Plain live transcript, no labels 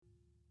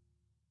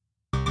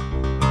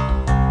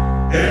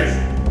East,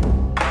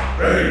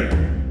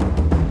 train,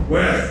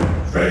 west,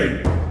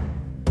 train.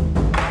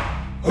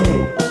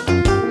 Who?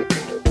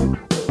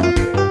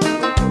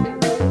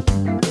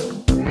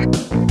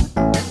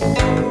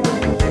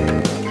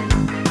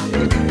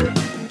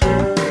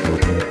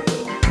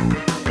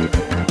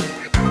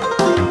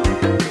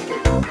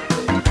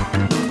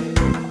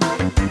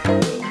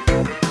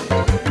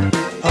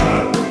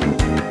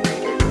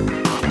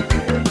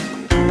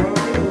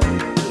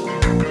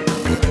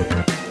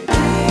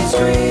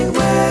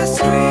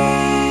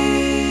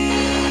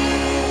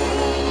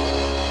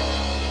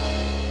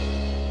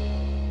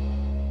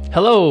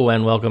 Hello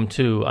and welcome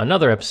to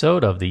another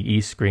episode of the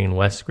East Screen,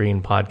 West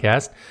Screen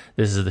podcast.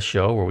 This is the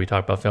show where we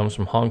talk about films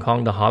from Hong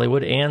Kong to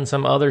Hollywood and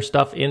some other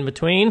stuff in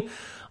between.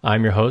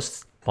 I'm your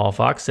host, Paul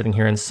Fox, sitting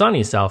here in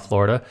sunny South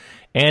Florida,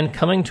 and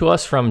coming to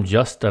us from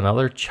just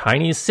another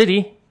Chinese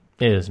city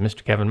is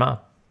Mr. Kevin Ma.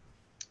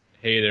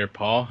 Hey there,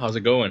 Paul. How's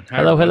it going? Hi,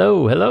 Hello,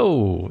 everyone.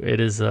 hello.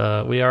 It is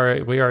we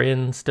are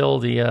in still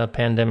the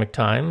pandemic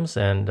times,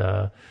 and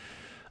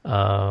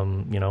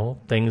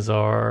things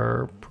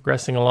are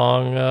progressing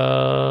along.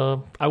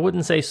 I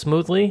wouldn't say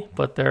smoothly,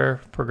 but they're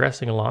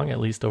progressing along, at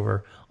least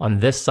over on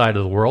this side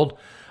of the world.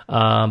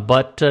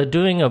 But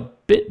doing a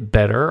bit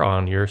better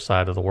on your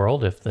side of the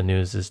world, if the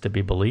news is to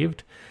be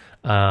believed.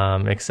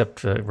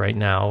 Except right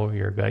now,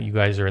 you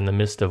guys are in the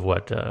midst of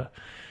what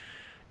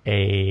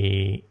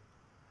a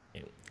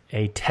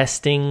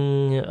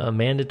testing, a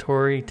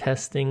mandatory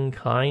testing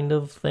kind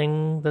of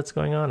thing that's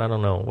going on. I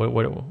don't know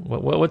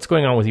what's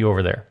going on with you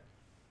over there.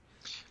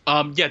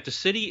 The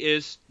city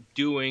is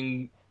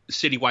doing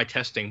citywide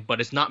testing, but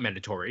it's not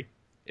mandatory,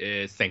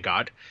 thank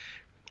God,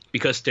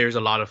 because there's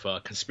a lot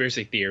of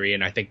conspiracy theory,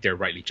 and I think they're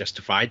rightly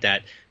justified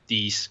that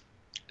these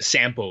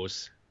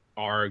samples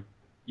are,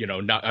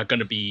 not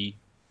going to be,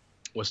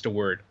 what's the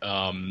word?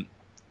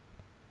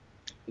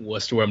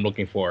 What's the word I'm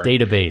looking for?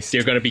 Database.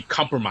 They're going to be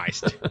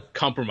compromised.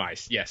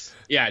 Compromised, yes.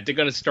 Yeah, they're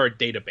going to start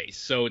database.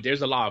 So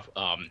there's a lot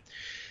of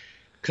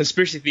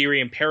conspiracy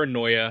theory and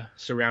paranoia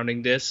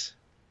surrounding this.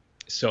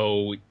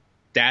 So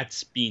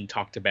that's being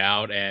talked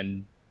about,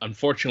 and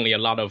unfortunately a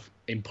lot of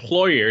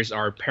employers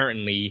are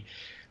apparently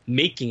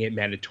making it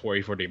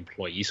mandatory for the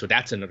employees, so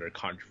that's another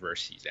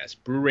controversy that's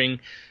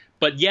brewing.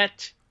 But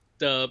yet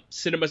the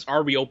cinemas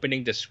are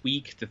reopening this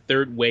week. The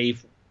third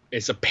wave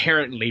is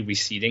apparently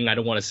receding. I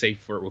don't want to say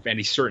with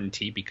any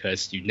certainty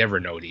because you never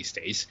know these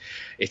days.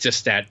 It's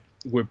just that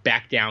we're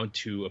back down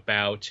to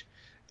about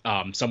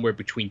somewhere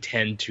between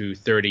 10 to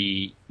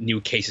 30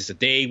 new cases a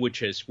day,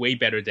 which is way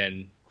better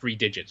than 3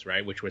 digits,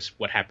 right? Which was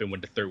what happened when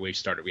the third wave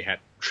started. We had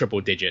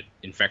triple-digit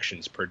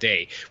infections per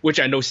day, which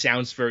I know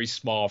sounds very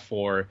small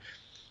for,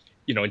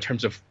 in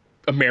terms of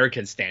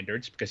American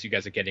standards, because you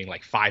guys are getting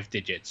like 5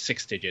 digits,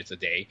 6 digits a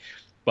day.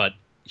 But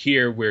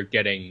here we're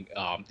getting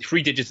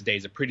 3 digits a day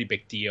is a pretty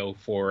big deal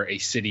for a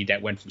city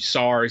that went through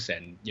SARS,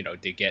 and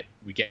we get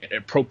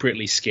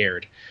appropriately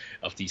scared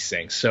of these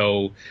things.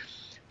 So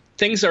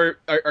things are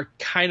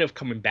kind of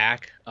coming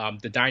back.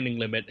 The dining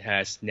limit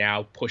has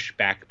now pushed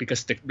back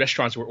because the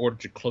restaurants were ordered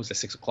to close at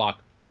 6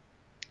 o'clock.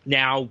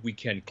 Now we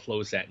can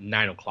close at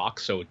 9 o'clock,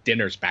 so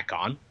dinner's back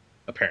on,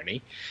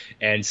 apparently.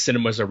 And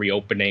cinemas are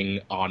reopening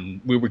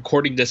we're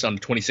recording this on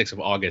the 26th of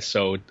August,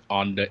 so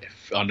on the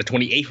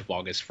 28th of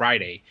August,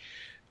 Friday,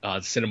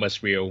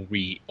 cinemas will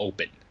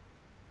reopen.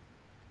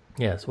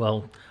 Yes,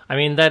 well, I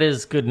mean, that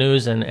is good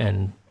news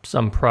and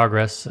some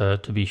progress,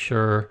 to be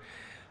sure.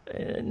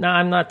 No,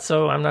 I'm not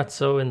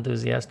so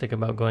enthusiastic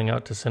about going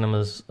out to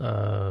cinemas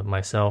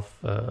myself.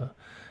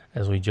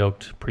 As we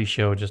joked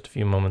pre-show just a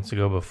few moments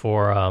ago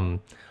before,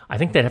 I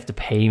think they'd have to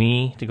pay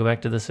me to go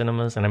back to the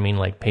cinemas, and I mean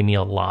like pay me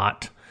a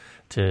lot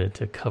to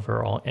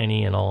cover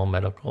any and all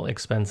medical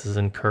expenses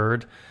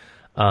incurred.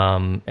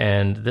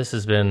 And this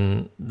has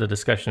been the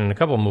discussion in a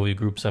couple of movie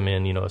groups I'm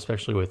in,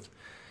 especially with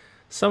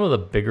some of the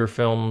bigger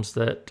films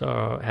that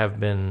have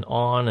been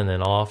on and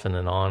then off and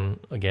then on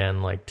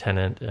again, like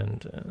Tenet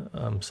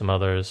and some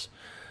others.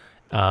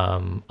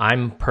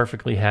 I'm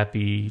perfectly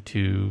happy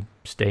to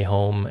stay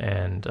home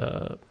and,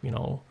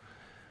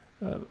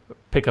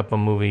 pick up a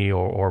movie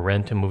or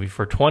rent a movie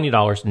for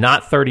 $20,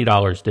 not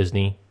 $30,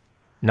 Disney,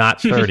 not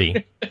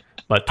 30,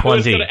 but 20. I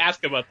was going to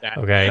ask about that.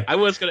 Okay. I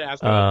was going to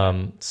ask about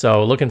that.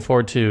 So looking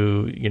forward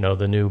to,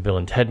 the new Bill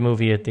and Ted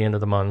movie at the end of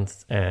the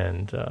month.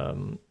 And,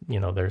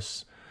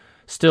 there's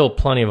still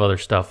plenty of other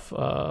stuff.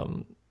 There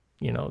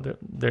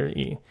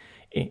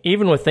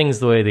even with things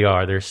the way they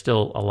are, there's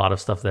still a lot of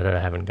stuff that I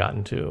haven't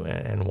gotten to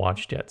and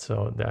watched yet.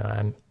 So that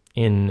I'm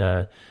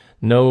in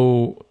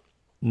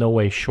no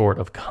way short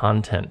of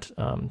content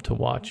to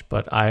watch.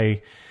 But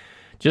I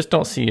just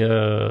don't see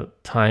a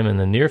time in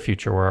the near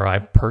future where I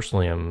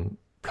personally am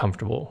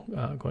comfortable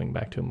going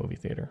back to a movie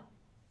theater.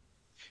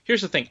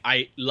 Here's the thing.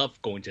 I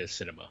love going to the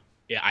cinema.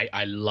 Yeah,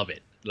 I love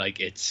it. I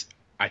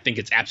think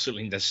it's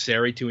absolutely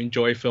necessary to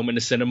enjoy a film in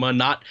the cinema.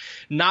 Not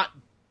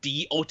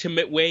the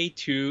ultimate way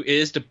to, it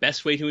is the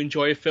best way to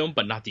enjoy a film,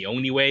 but not the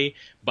only way.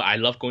 But I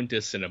love going to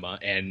the cinema,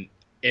 and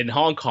in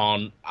Hong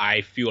Kong,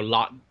 I feel a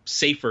lot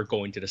safer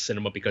going to the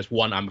cinema because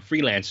one, I'm a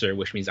freelancer,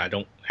 which means I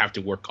don't have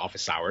to work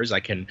office hours. I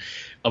can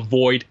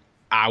avoid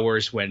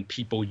hours when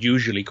people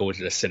usually go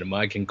to the cinema.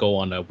 I can go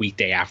on a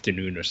weekday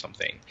afternoon or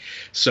something.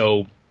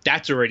 So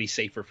that's already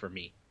safer for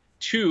me.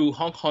 Two,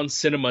 Hong Kong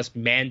cinemas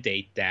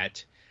mandate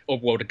that, or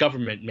well, the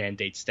government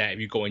mandates that if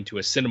you go into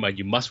a cinema,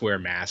 you must wear a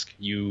mask.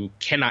 You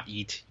cannot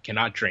eat,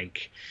 cannot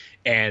drink,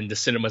 and the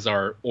cinemas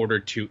are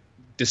ordered to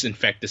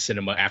disinfect the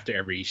cinema after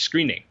every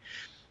screening.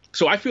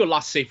 So I feel a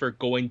lot safer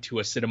going to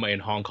a cinema in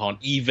Hong Kong,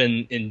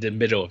 even in the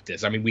middle of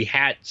this. I mean, we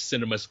had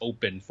cinemas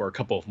open for a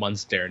couple of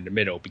months there in the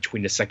middle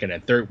between the second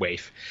and third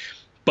wave.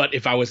 But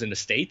if I was in the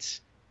States,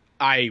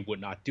 I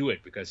would not do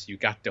it because you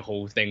got the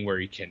whole thing where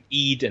you can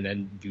eat, and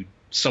then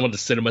some of the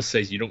cinemas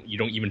says you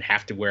don't even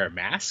have to wear a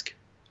mask.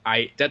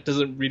 That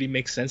doesn't really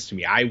make sense to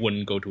me. I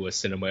wouldn't go to a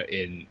cinema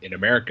in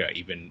America,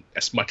 even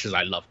as much as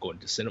I love going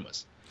to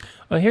cinemas.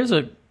 Well, here's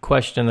a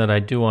question that I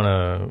do want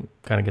to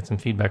kind of get some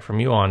feedback from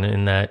you on,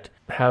 in that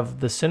have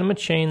the cinema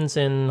chains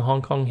in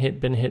Hong Kong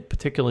been hit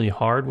particularly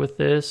hard with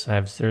this?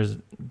 Have there's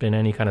been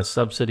any kind of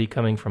subsidy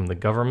coming from the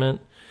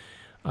government?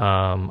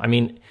 I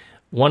mean,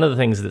 one of the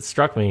things that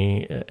struck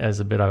me as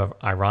a bit of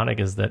ironic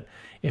is that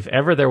if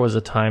ever there was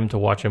a time to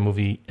watch a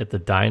movie at the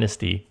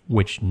Dynasty,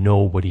 which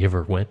nobody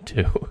ever went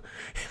to,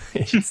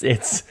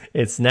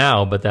 it's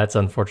now, but that's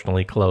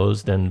unfortunately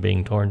closed and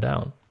being torn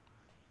down.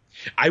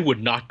 I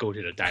would not go to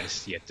the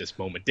Dynasty at this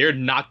moment. They're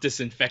not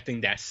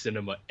disinfecting that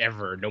cinema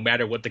ever, no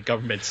matter what the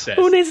government says.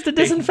 Who needs to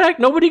disinfect?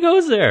 Nobody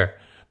goes there.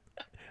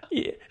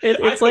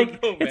 It's like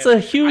it's a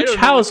huge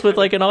house with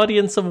like an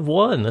audience of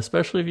one,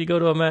 especially if you go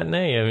to a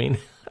matinee. I mean,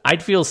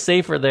 I'd feel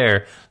safer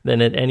there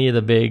than at any of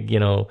the big,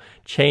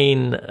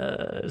 chain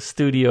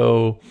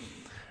studio,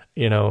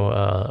 your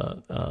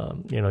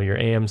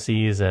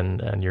AMC's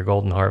and your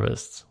Golden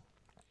Harvests.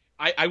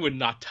 I would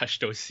not touch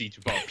those seats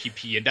without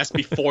PPE, and that's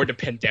before the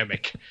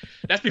pandemic.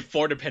 That's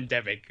before the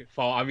pandemic.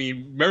 I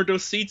mean, remember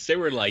those seats? They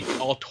were like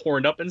all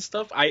torn up and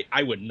stuff.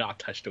 I would not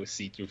touch those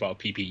seats without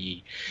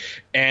PPE.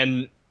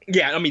 And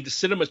yeah, I mean, the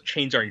cinema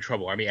chains are in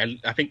trouble. I mean,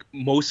 I think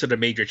most of the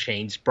major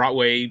chains,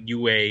 Broadway,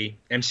 UA,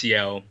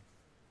 MCL,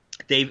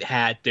 they've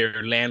had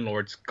their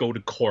landlords go to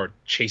court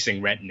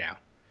chasing rent now.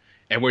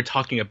 And we're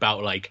talking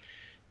about like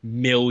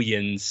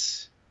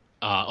millions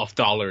of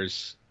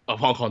dollars of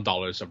Hong Kong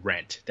dollars of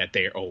rent that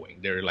they're owing.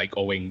 They're like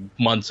owing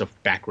months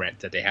of back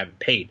rent that they haven't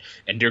paid,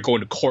 and they're going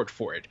to court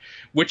for it.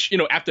 Which,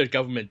 after the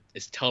government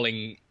is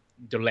telling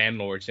the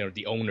landlords,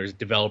 the owners,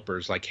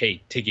 developers, like,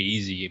 hey, take it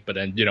easy. But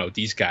then,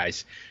 these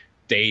guys,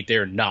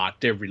 they're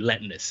not. They're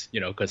relentless,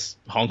 because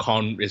Hong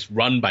Kong is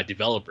run by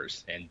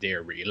developers, and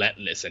they're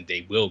relentless, and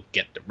they will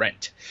get the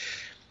rent.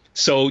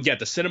 So yeah,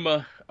 the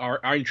cinema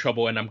are in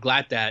trouble, and I'm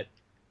glad that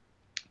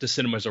the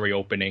cinemas are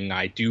reopening.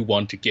 I do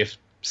want to give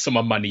some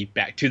of money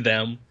back to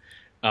them,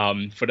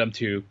 for them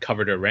to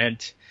cover their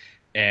rent.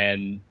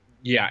 And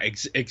yeah,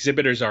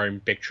 exhibitors are in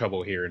big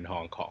trouble here in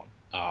Hong Kong.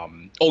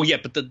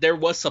 But there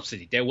was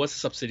subsidy. There was a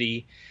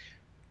subsidy.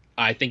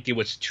 I think it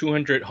was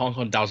 200 Hong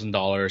Kong thousand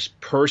dollars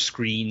per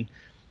screen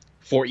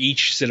for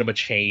each cinema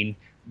chain,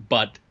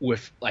 but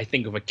with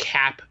a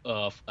cap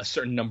of a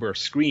certain number of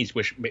screens,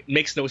 which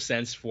makes no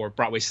sense for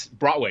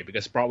Broadway,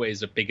 because Broadway is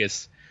the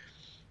biggest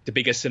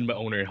cinema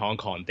owner in Hong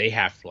Kong. They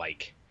have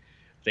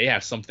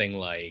something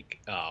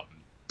like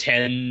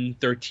 10,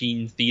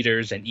 13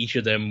 theaters, and each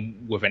of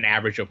them with an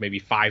average of maybe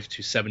 5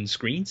 to 7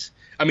 screens.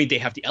 I mean, they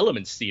have the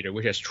Elements Theater,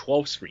 which has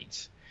 12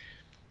 screens.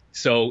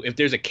 So if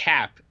there's a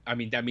cap, I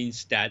mean, that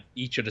means that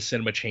each of the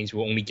cinema chains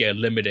will only get a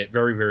limited,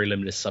 very, very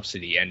limited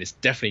subsidy, and it's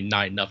definitely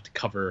not enough to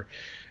cover.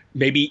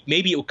 Maybe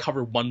it will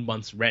cover 1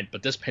 month's rent,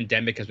 but this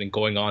pandemic has been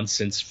going on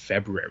since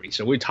February.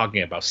 So we're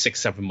talking about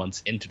 6-7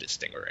 months into this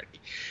thing already.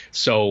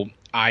 So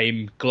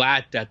I'm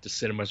glad that the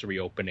cinemas are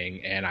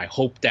reopening, and I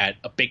hope that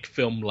a big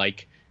film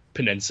like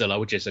Peninsula,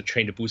 which is a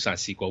Train to Busan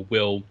sequel,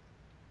 will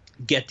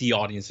get the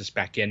audiences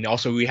back in.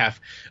 Also, we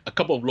have a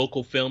couple of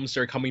local films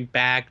that are coming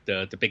back,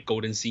 the big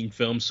Golden Scene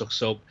films,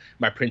 So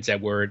My Prince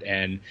Edward,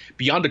 and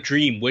Beyond the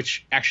Dream,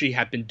 which actually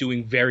have been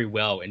doing very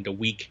well in the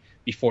week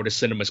before the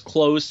cinemas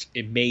closed.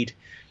 It made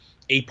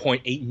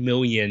 8.8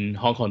 million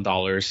Hong Kong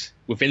dollars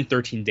within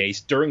 13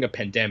 days during a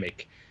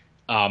pandemic.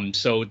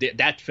 So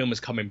that film is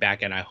coming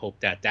back, and I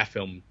hope that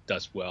film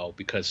does well,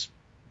 because,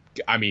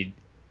 I mean,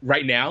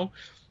 right now,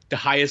 the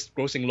highest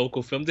grossing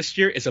local film this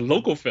year is a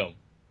local film,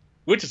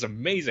 which is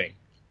amazing.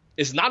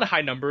 It's not a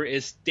high number.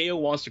 It's Dale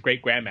Wong's The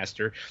Great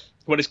Grandmaster,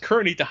 but it's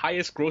currently the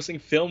highest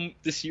grossing film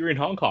this year in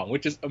Hong Kong,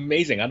 which is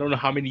amazing. I don't know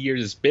how many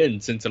years it's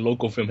been since a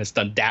local film has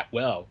done that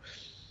well.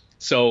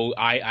 So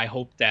I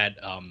hope that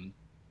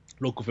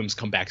local films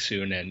come back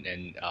soon,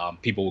 and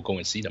people will go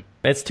and see them.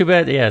 It's too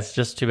bad. Yeah, it's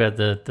just too bad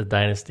the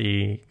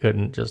Dynasty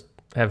couldn't just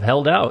have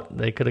held out.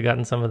 They could have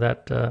gotten some of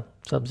that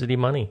subsidy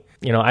money.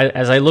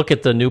 As I look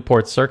at the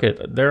Newport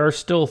circuit, there are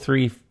still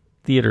 3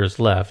 theaters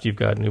left. You've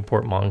got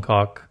Newport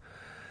Mongkok,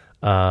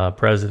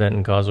 President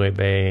and Causeway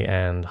Bay,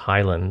 and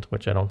Highland,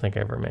 which I don't think I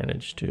ever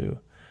managed to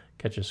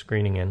catch a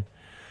screening in.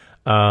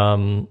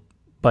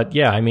 But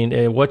yeah, I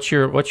mean, what's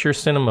your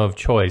cinema of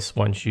choice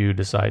once you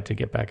decide to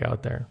get back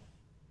out there?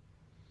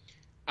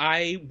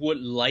 I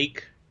would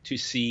like to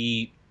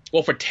see,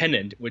 well, for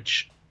Tenet,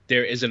 which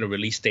there isn't a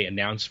release date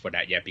announced for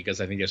that yet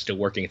because I think they're still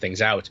working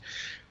things out.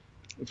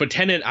 For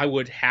Tenet,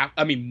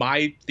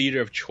 my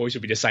theater of choice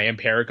would be the Siam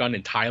Paragon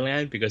in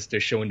Thailand because they're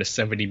showing the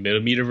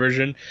 70mm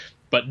version,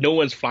 but no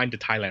one's flying to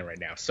Thailand right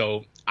now.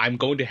 So I'm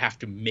going to have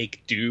to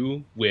make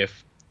do with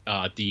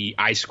the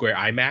I Square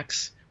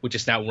IMAX, which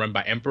is now run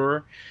by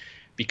Emperor,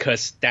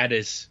 because that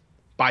is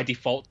by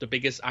default the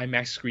biggest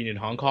IMAX screen in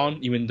Hong Kong,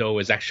 even though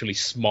it's actually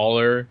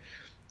smaller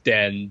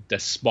than the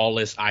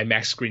smallest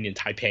IMAX screen in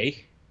Taipei,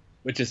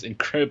 which is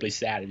incredibly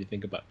sad if you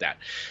think about that.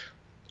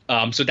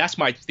 So that's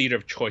my theater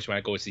of choice when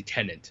I go see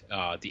Tenet,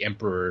 the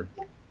Emperor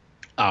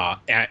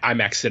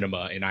IMAX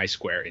Cinema in I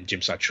Square in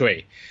Tsim Sha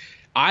Tsui.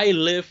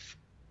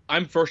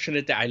 I'm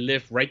fortunate that I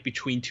live right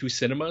between two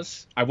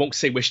cinemas. I won't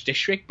say which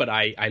district, but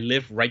I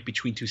live right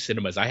between two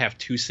cinemas. I have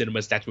two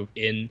cinemas that's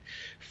within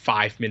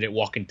 5-minute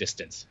walking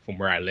distance from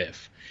where I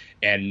live.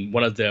 And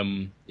one of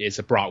them is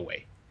a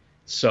Broadway.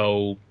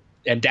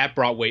 And that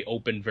Broadway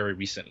opened very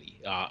recently,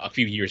 a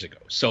few years ago.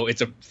 So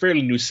it's a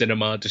fairly new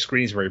cinema. The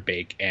screen is very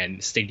big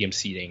and stadium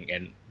seating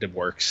and the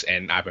works.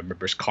 And I have a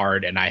member's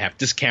card and I have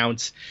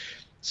discounts.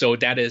 So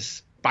that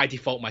is by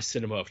default my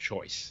cinema of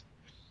choice.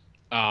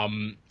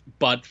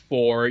 But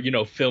for,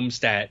 films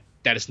that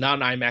is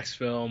not an IMAX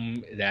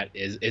film, that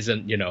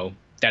isn't,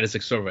 that is a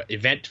sort of an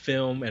event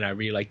film, and I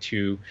really like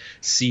to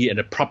see it in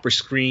a proper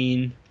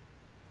screen.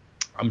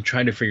 I'm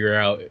trying to figure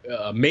out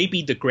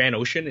maybe the Grand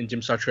Ocean in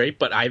Tsim Sha Tsui,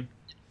 but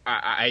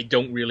I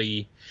don't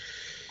really,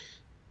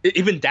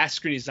 even that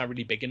screen is not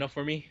really big enough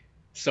for me.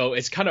 So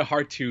it's kind of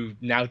hard to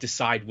now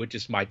decide which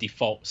is my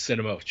default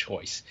cinema of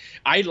choice.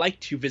 I like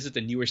to visit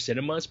the newer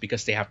cinemas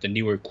because they have the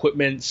newer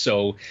equipment.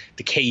 So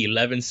the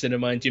K11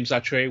 cinema in Tsim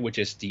Sha Tsui, which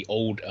is the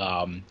old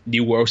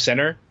New World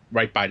Center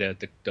right by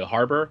the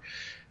harbor,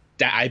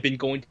 that I've been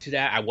going to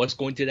that. I was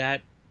going to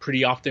that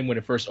pretty often when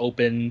it first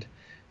opened.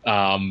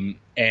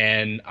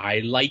 And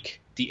I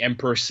like the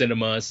Emperor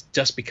Cinemas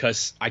just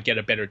because I get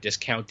a better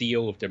discount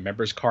deal with their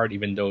members card,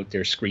 even though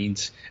their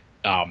screens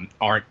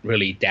aren't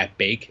really that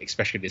big,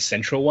 especially the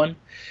central one.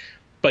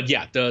 But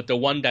yeah, the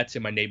one that's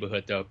in my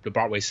neighborhood, the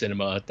Broadway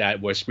Cinema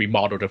that was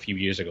remodeled a few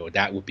years ago,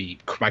 that would be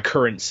my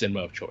current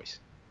cinema of choice.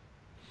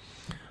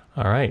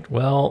 All right.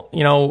 Well,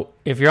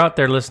 if you're out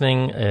there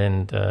listening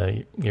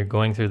and you're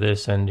going through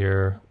this and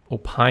you're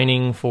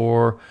opining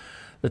for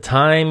the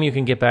time you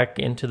can get back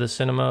into the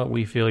cinema,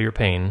 we feel your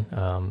pain.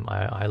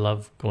 I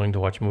love going to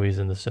watch movies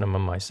in the cinema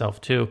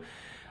myself too.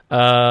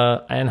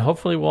 And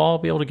hopefully we'll all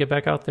be able to get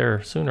back out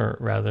there sooner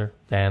rather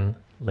than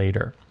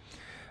later.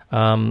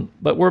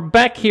 But we're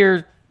back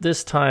here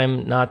this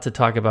time not to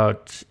talk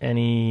about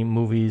any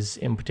movies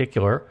in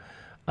particular,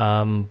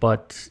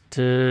 but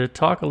to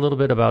talk a little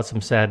bit about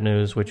some sad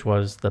news, which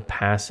was the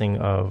passing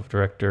of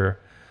director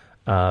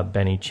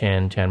Benny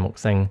Chan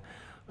Mok-seng,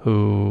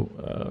 who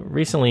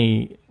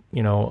recently,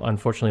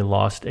 unfortunately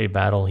lost a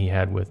battle he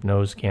had with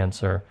nose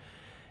cancer.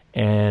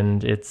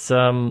 And it's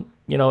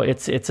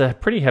it's a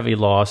pretty heavy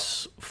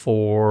loss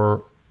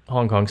for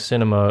Hong Kong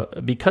cinema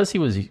because he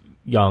was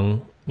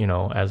young,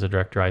 as a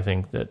director. I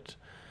think that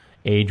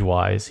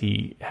age-wise,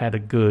 he had a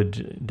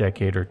good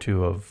decade or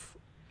two of,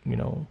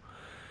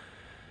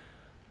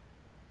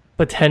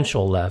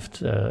 potential left,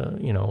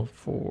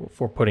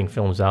 for putting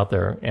films out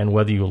there. And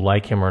whether you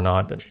like him or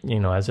not,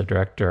 as a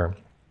director,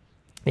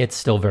 it's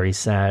still very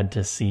sad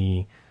to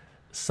see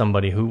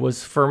somebody who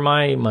was, for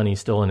my money,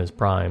 still in his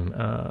prime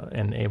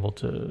and able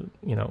to,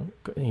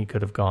 he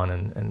could have gone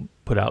and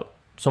put out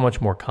so much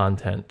more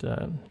content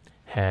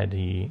had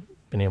he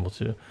been able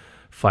to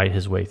fight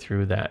his way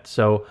through that.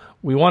 So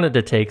we wanted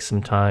to take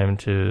some time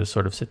to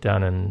sort of sit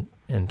down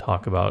and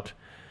talk about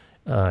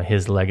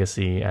his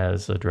legacy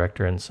as a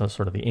director and so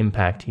sort of the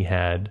impact he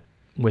had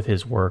with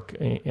his work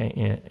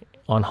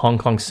on Hong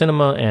Kong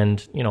cinema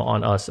and,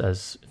 on us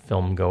as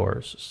film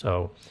goers.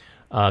 So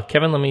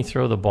Kevin, let me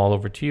throw the ball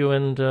over to you,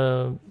 and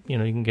you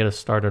can get us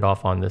started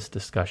off on this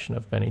discussion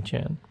of Benny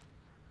Chan.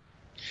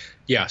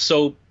 Yeah,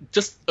 so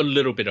just a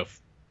little bit of,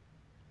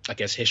 I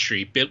guess,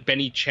 history.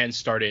 Benny Chan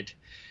started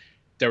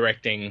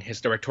directing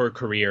his directorial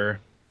career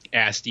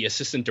as the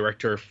assistant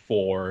director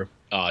for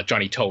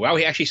Johnny To. Well,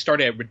 he actually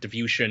started at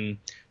Rediffusion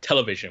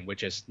Television,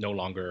 which is no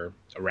longer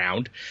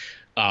around.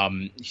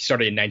 He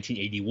started in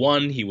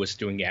 1981. He was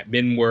doing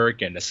admin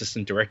work and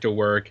assistant director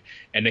work,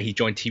 and then he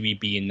joined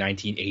TVB in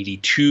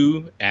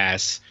 1982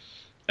 as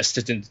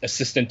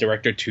assistant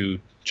director to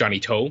Johnny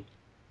To.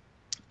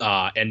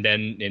 And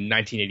then in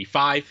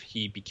 1985,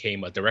 he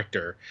became a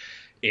director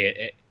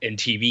in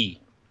TV,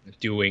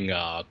 doing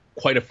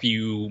quite a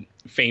few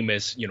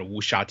famous,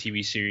 wuxia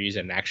TV series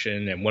and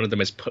action. And one of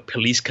them is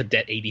Police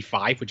Cadet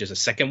 85, which is a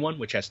second one,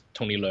 which has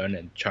Tony Leung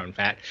and Chow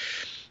Fat.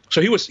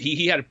 So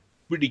he had a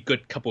really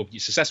good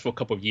successful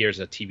couple of years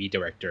as a TV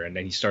director, and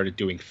then he started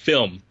doing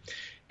film.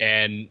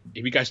 And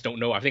if you guys don't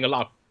know, I think a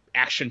lot of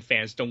action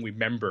fans don't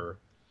remember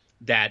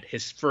that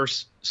his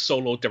first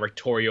solo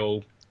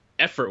directorial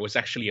effort was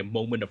actually a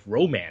moment of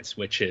romance,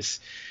 which is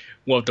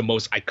one of the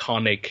most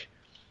iconic,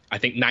 I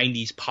think,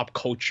 90s pop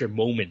culture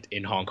moment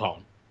in Hong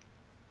Kong.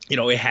 You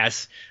know, it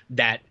has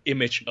that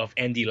image of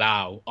Andy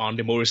Lau on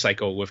the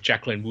motorcycle with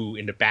Jacqueline Wu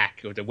in the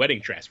back of the wedding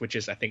dress, which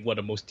is, I think, one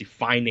of the most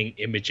defining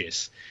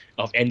images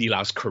of Andy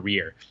Lau's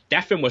career.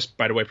 That film was,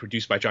 by the way,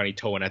 produced by Johnny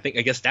To, and I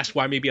guess that's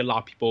why maybe a lot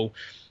of people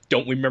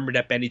don't remember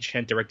that Benny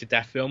Chan directed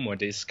that film, or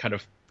this kind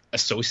of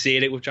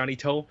associated with Johnny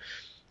To.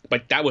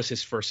 But that was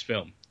his first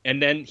film.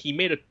 And then he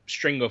made a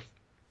string of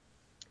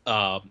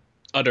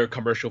other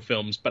commercial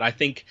films, but I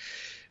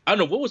don't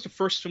know, what was the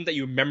first film that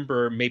you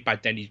remember made by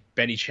Benny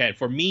Chan?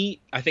 For me,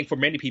 I think for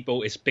many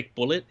people, it's Big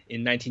Bullet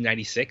in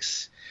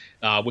 1996,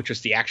 which was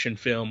the action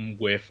film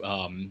with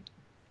Lau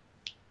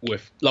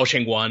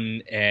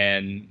Cheng-wan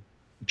and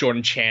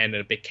Jordan Chan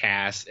and a big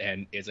cast,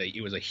 and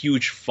it was a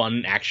huge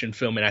fun action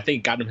film, and I think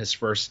it got him his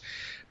first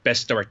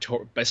Best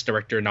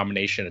Director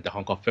nomination at the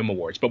Hong Kong Film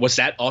Awards. But was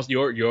that also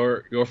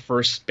your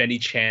first Benny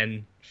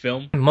Chan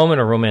film?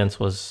 Moment of Romance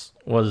was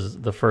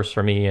the first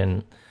for me,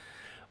 and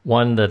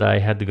one that I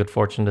had the good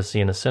fortune to see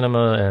in a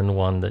cinema, and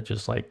one that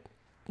just like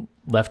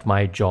left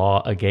my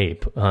jaw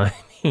agape. I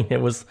mean,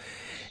 it was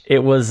you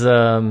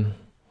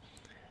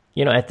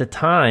know, at the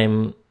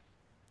time,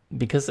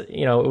 because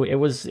you know it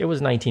was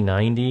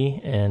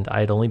 1990, and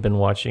I'd only been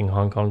watching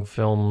Hong Kong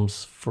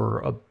films for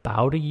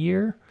about a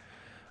year,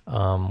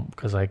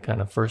 because I kind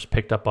of first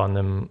picked up on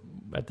them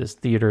at this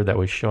theater that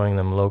was showing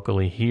them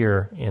locally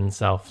here in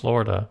South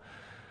Florida,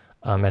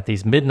 at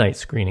these midnight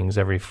screenings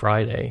every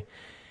Friday.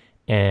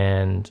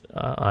 And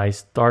I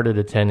started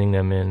attending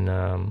them in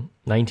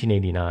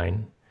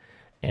 1989,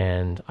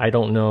 and I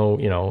don't know,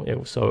 you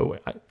know, so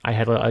I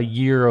had a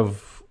year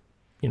of,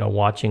 you know,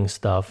 watching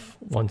stuff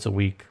once a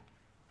week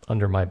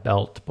under my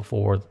belt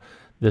before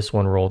this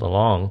one rolled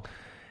along,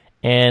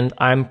 and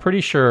I'm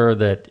pretty sure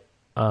that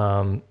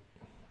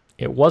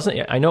it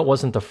wasn't. I know it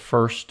wasn't the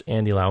first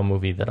Andy Lau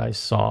movie that I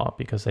saw,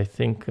 because I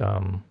think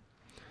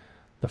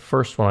the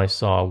first one I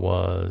saw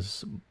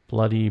was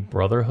Bloody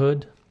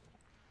Brotherhood,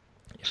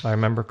 if I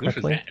remember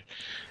correctly.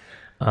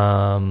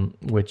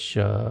 Which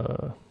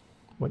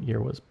what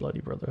year was Bloody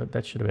Brotherhood?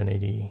 That should have been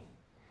 80.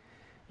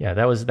 Yeah,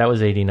 that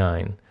was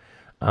 89.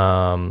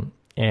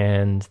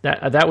 And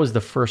that was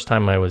the first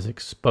time I was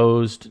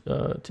exposed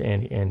to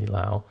Andy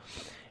Lau.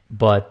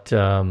 But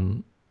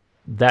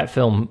that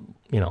film,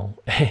 you know,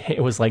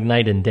 it was like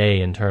night and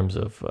day in terms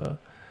of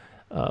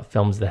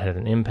films that had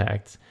an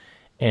impact.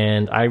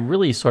 And I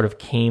really sort of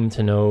came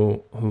to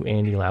know who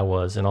Andy Lau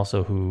was, and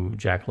also who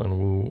Jacqueline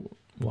Wu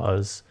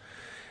was,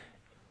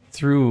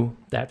 through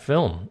that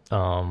film.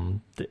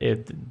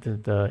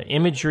 The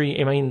imagery,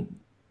 I mean,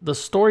 the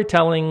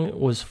storytelling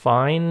was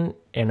fine,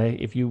 and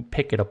if you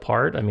pick it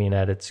apart, I mean,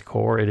 at its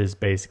core, it is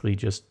basically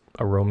just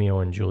a Romeo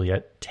and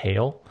Juliet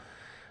tale.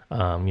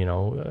 You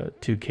know,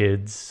 two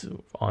kids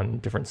on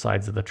different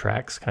sides of the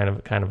tracks, kind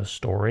of a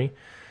story.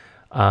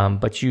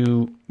 But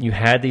you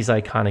had these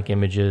iconic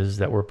images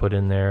that were put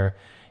in there.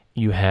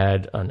 You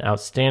had an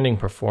outstanding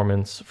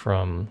performance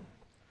from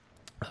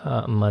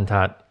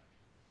Mantat,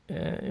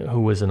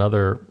 who was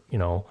another, you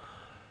know,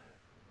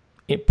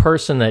 a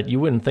person that you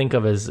wouldn't think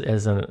of as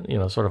a, you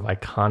know, sort of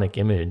iconic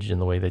image in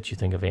the way that you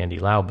think of Andy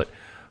Lau, but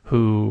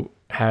who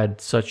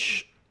had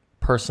such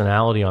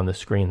personality on the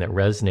screen that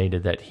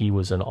resonated, that he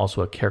was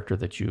also a character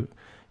that you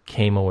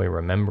came away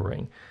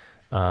remembering.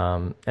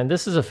 And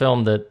this is a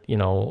film that, you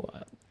know,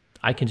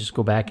 I can just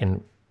go back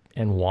and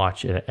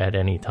watch it at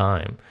any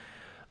time.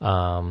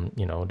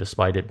 You know,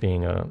 despite it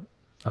being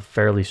a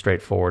fairly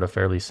straightforward, a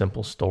fairly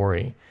simple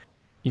story.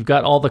 You've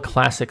got all the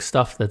classic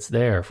stuff that's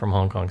there from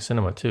Hong Kong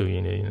cinema too.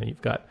 You know,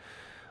 you've got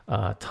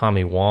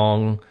Tommy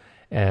Wong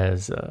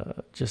as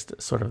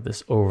just sort of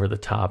this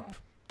over-the-top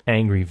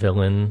angry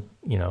villain.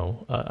 You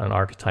know, an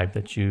archetype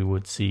that you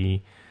would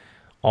see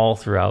all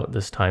throughout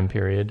this time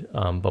period,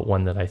 but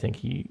one that I think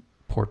he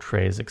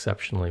portrays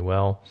exceptionally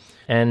well.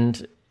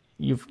 And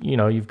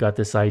you've got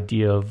this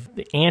idea of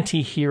the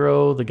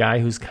anti-hero, the guy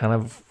who's kind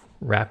of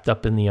wrapped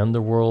up in the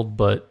underworld,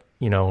 but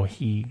you know,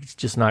 he's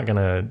just not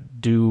gonna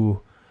do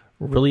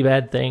really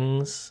bad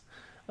things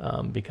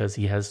because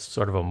he has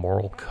sort of a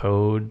moral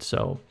code.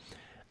 So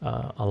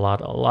a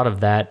lot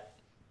of that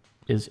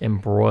is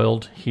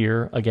embroiled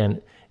here.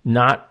 Again,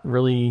 not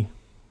really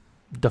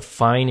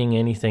defining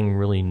anything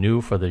really new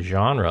for the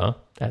genre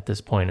at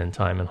this point in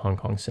time in Hong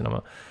Kong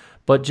cinema,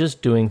 but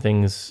just doing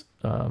things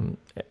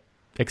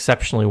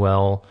exceptionally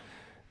well.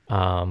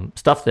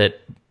 Stuff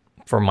that,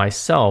 for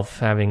myself,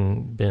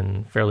 having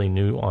been fairly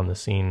new on the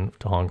scene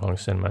to Hong Kong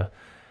cinema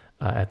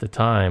at the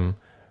time,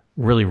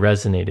 really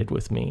resonated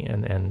with me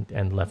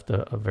and left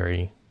a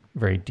very,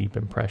 very deep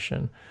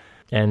impression.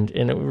 And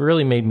it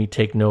really made me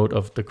take note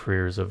of the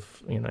careers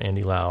of, you know,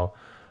 Andy Lau,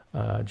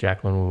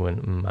 Jacqueline Wu,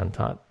 and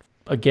Mantat.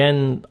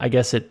 Again, I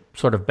guess it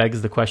sort of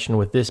begs the question,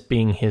 with this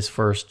being his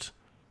first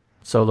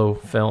solo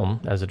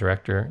film as a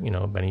director, you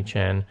know, Benny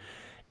Chan,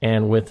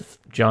 and with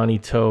Johnny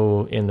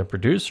To in the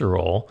producer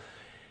role,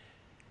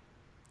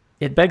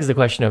 it begs the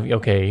question of,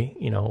 okay,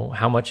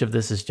 how much of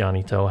this is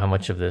Johnny To, how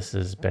much of this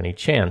is Benny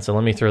Chan? So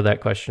let me throw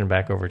that question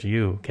back over to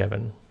you,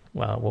 Kevin.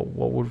 Wow,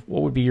 what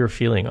would be your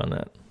feeling on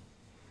that?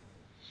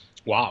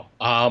 Wow,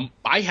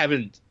 I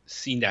haven't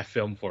seen that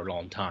film for a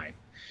long time,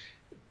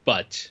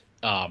 but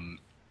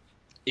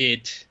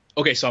okay.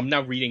 So I'm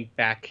now reading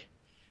back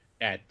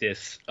at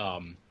this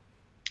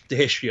the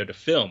history of the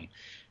film.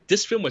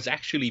 This film was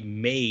actually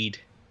made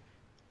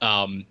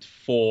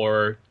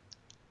for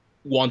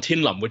Wong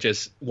Tin Lum, which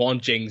is Wong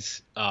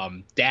Jing's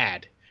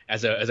dad,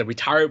 as a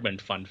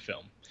retirement fund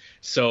film.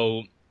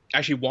 So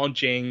actually, Wong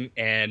Jing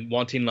and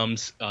Wong Tin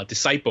Lum's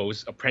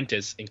disciples,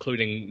 apprentice,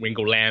 including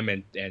Ringo Lam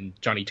and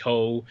Johnny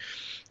To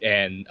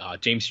and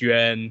James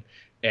Yuan,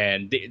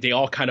 and they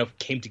all kind of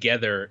came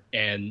together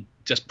and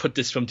just put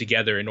this film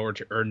together in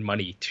order to earn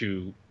money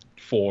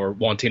for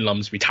Wong Tin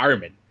Lum's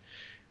retirement,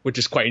 which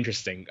is quite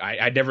interesting.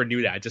 I never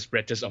knew that. I just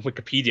read this on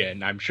Wikipedia,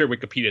 and I'm sure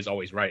Wikipedia is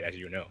always right, as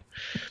you know.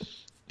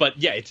 But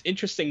yeah, it's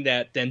interesting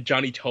that then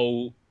Johnny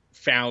To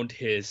found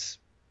this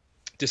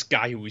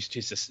guy who was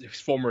his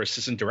former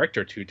assistant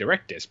director to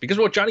direct this, because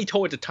Johnny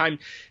To at the time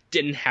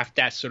didn't have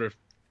that sort of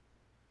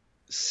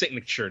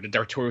signature, the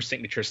directorial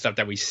signature stuff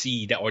that we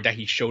see that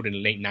he showed in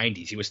the late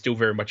 90s. He was still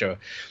very much a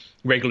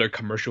regular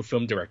commercial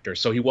film director,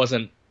 so he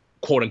wasn't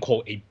quote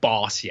unquote a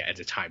boss yet at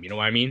the time. You know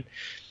what I mean?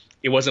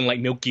 It wasn't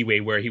like Milky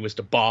Way where he was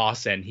the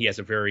boss and he has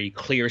a very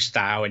clear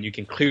style and you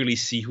can clearly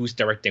see who's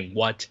directing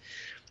what.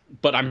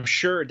 But I'm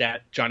sure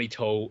that Johnny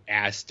To,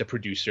 as the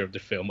producer of the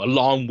film,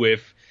 along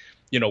with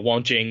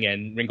Wong Jing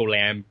and Ringo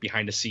Lam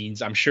behind the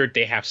scenes, I'm sure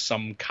they have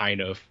some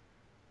kind of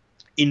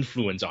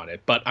influence on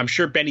it. But I'm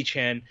sure Benny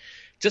Chan,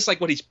 just like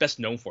what he's best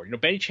known for,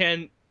 Benny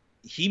Chan,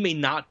 he may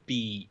not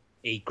be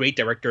a great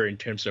director in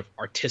terms of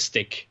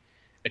artistic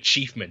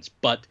achievements,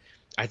 but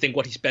I think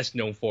what he's best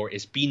known for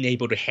is being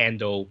able to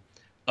handle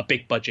a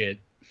big budget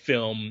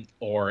film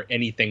or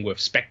anything with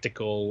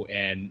spectacle,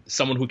 and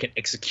someone who can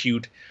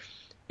execute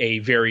a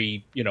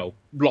very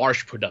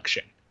large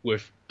production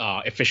with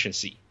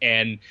efficiency.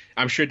 And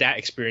I'm sure that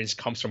experience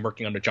comes from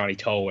working under Johnny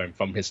To and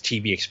from his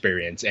TV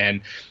experience,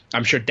 and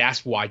I'm sure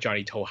that's why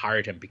Johnny To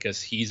hired him,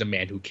 because he's a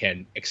man who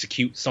can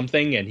execute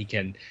something and he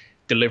can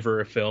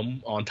deliver a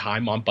film on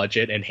time, on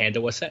budget, and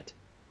handle a set.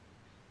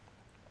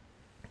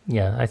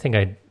 Yeah, I think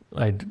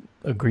I'd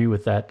agree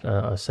with that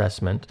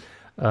assessment.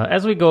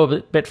 As we go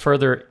a bit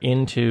further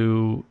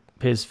into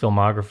his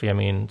filmography, I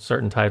mean,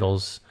 certain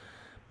titles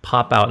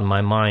pop out in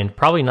my mind.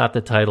 Probably not the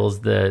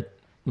titles that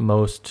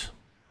most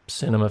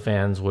cinema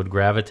fans would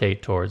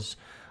gravitate towards.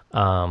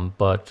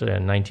 But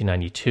in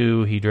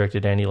 1992, he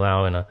directed Andy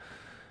Lau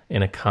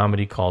in a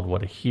comedy called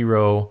What a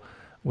Hero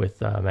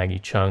with Maggie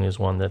Cheung is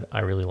one that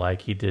I really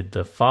like. He did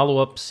the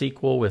follow-up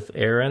sequel with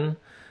Aaron,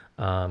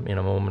 In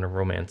a Moment of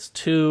Romance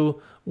 2,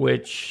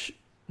 which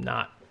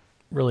not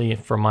really,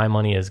 for my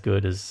money, as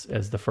good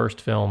as the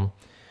first film,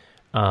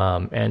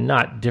 and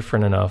not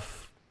different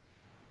enough,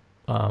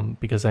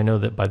 because I know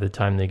that by the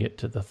time they get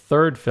to the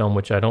third film,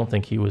 which I don't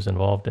think he was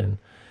involved in,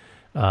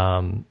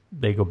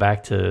 they go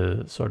back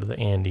to sort of the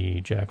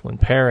Andy-Jacqueline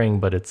pairing,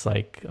 but it's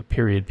like a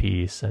period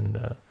piece,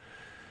 and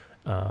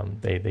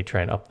they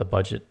try and up the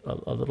budget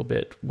a little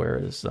bit,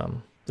 whereas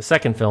the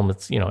second film,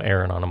 it's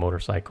Aaron on a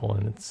motorcycle,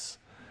 and it's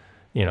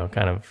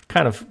kind of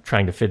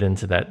trying to fit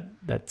into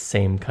that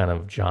same kind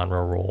of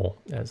genre role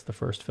as the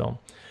first film.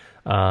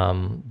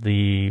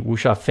 The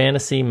Wuxia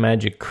Fantasy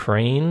Magic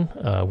Crane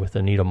with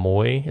Anita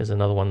Mui is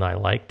another one that I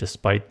like,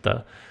 despite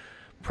the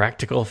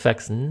practical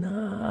effects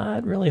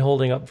not really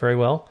holding up very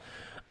well.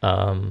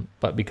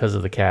 But because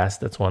of the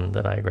cast, that's one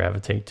that I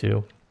gravitate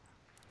to.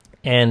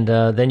 And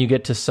then you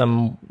get to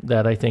some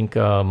that I think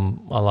a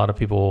lot of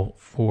people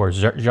who are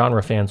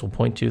genre fans will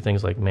point to,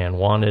 things like Man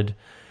Wanted,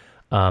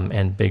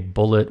 and Big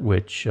Bullet,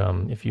 which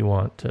if you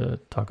want to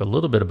talk a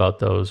little bit about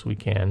those, we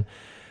can.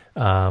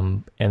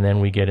 And then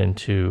we get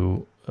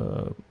into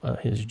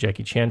his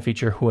Jackie Chan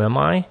feature, Who Am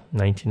I?,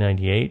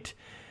 1998.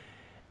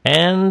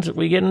 And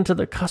we get into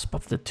the cusp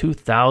of the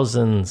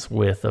 2000s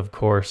with, of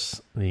course,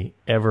 the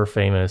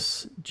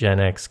ever-famous Gen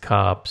X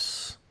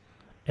cops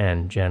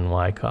and Gen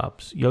Y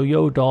cops.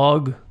 Yo,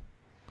 dog.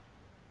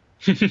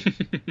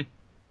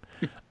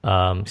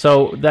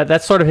 So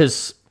that's sort of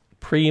his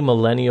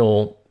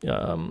pre-millennial,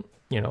 so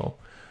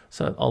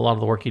a lot of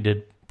the work he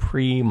did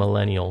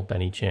pre-millennial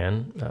Benny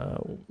Chan.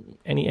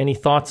 Any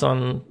thoughts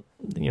on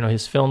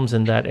his films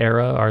in that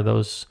era? Are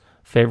those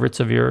favorites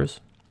of yours?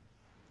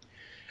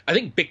 I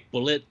think Big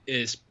Bullet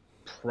is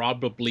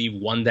probably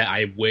one that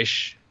I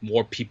wish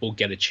more people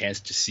get a chance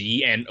to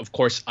see. And of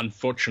course,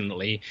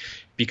 unfortunately,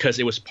 because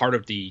it was part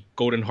of the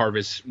Golden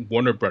Harvest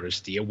Warner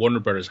Brothers deal, Warner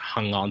Brothers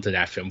hung on to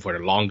that film for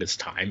the longest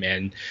time.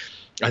 And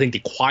I think they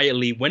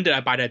quietly, when did I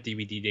buy that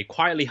DVD? They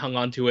quietly hung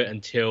on to it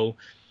until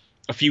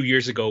a few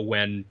years ago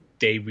when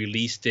they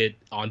released it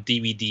on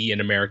DVD in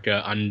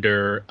America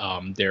under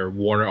their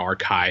Warner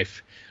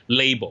Archive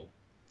label.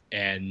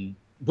 And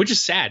which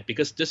is sad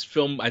because this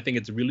film, I think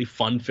it's a really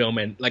fun film.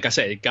 And like I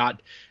said, it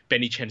got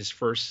Benny Chan his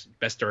first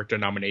Best Director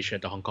nomination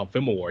at the Hong Kong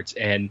Film Awards.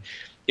 And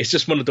it's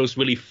just one of those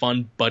really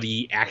fun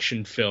buddy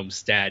action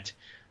films that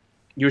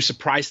you're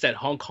surprised that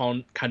Hong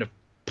Kong kind of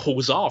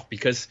pulls off,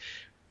 because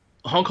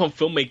Hong Kong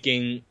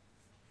filmmaking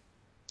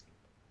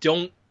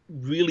don't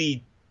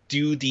really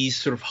do these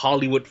sort of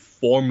Hollywood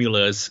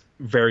formulas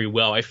very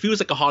well. It feels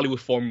like a Hollywood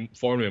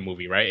formula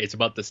movie, right? It's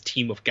about this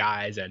team of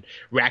guys and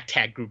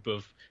ragtag group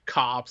of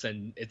cops,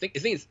 and I think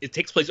it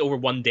takes place over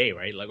one day,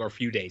 right? Like, or a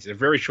few days, a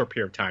very short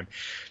period of time,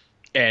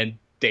 and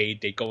they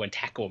go and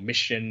tackle a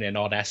mission and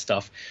all that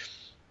stuff.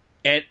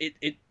 And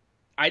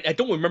I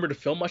don't remember the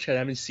film much. I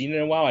haven't seen it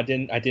in a while. I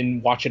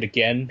didn't watch it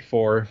again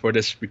for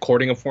this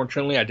recording.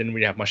 Unfortunately, I didn't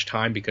really have much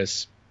time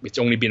because it's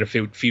only been a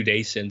few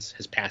days since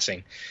his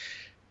passing.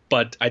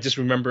 But I just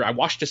remember I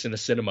watched this in the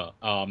cinema.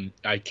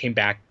 I came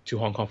back to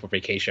Hong Kong for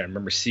vacation. I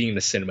remember seeing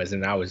the cinemas,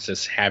 and I was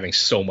just having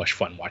so much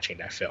fun watching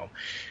that film.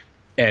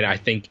 And I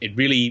think it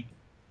really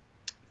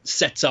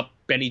sets up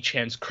Benny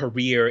Chan's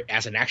career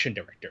as an action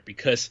director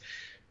because,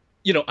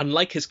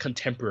 unlike his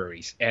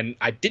contemporaries, and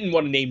I didn't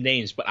want to name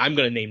names, but I'm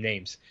going to name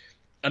names.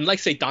 Unlike,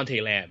 say,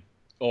 Dante Lam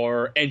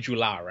or Andrew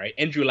Lau, right?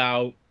 Andrew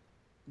Lau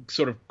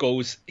sort of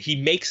he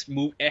makes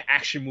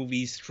action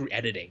movies through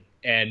editing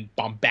and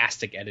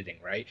bombastic editing,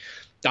 right?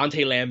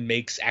 Dante Lam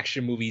makes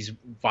action movies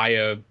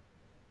via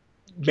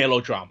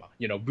melodrama,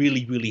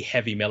 really, really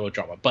heavy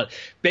melodrama. But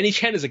Benny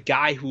Chan is a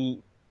guy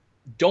who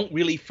don't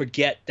really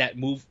forget that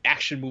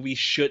action movies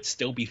should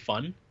still be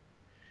fun.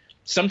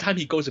 Sometimes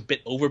he goes a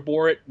bit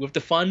overboard with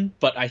the fun,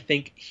 but I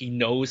think he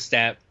knows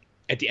that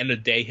at the end of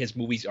the day, his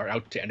movies are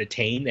out to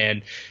entertain.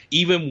 And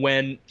even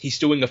when he's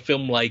doing a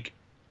film like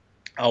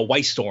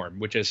White Storm,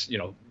 which is,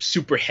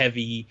 super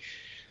heavy,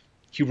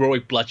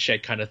 heroic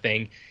bloodshed kind of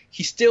thing,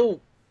 he still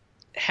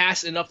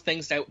has enough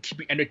things that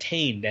keep you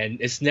entertained,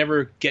 and it's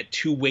never get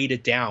too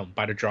weighted down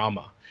by the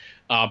drama.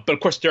 But of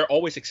course, there are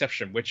always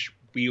exceptions, which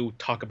we'll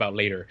talk about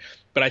later.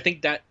 But I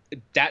think that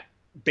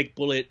Big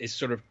Bullet is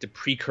sort of the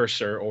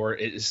precursor, or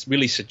it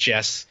really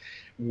suggests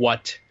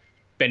what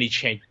Benny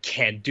Chan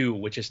can do,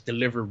 which is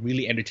deliver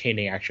really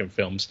entertaining action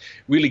films,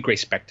 really great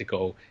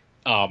spectacle.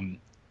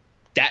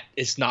 That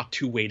is not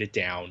too weighted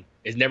down.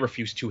 It never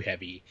feels too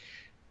heavy.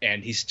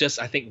 And he's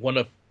just, I think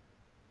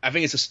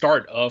it's the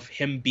start of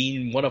him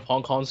being one of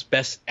Hong Kong's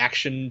best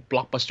action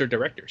blockbuster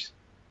directors.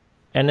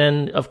 And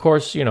then, of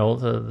course,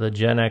 the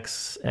Gen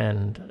X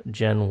and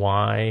Gen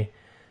Y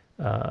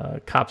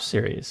Cop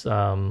series.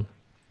 I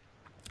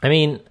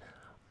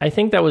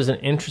think that was an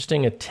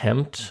interesting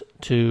attempt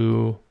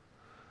to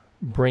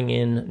bring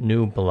in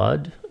new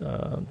blood,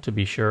 to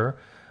be sure.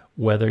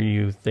 Whether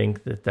you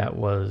think that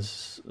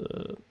was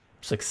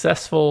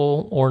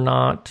successful or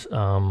not,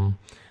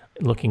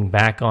 looking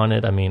back on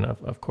it,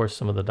 of course,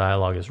 some of the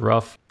dialogue is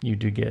rough. You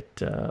do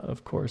get,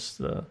 of course,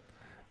 the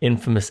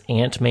infamous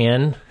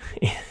Ant-Man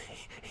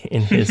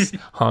in his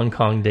Hong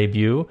Kong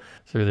debut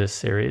through this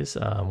series,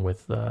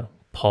 with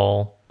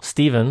Paul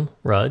Stephen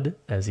Rudd,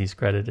 as he's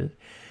credited,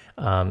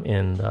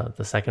 in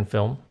the second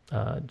film,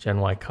 Gen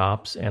Y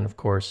Cops. And, of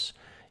course,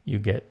 you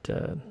get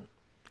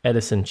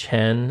Edison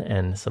Chen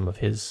and some of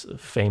his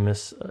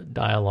famous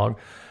dialogue.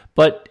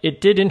 But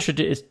it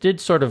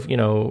did sort of,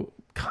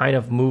 kind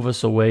of move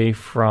us away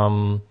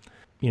from,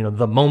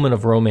 the moment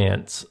of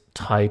romance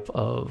type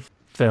of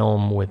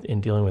film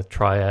in dealing with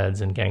triads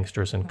and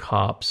gangsters and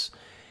cops.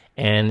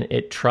 And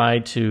it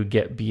tried to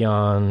get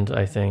beyond,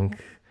 I think,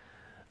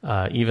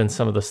 even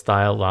some of the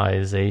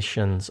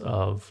stylizations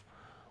of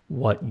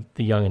what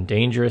the Young and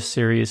Dangerous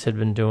series had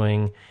been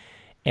doing,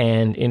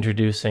 and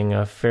introducing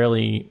a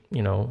fairly,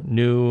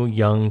 new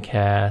young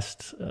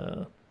cast.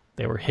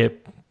 They were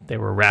hip, they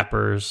were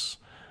rappers,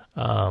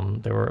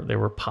 they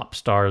were pop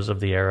stars of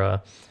the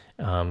era.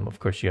 Of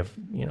course, you have,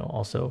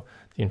 also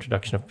the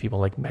introduction of people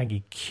like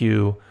Maggie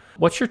Q.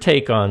 What's your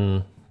take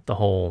on the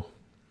whole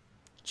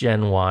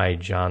Gen Y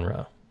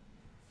genre?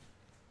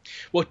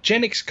 Well,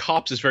 Gen X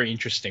Cops is very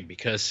interesting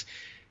because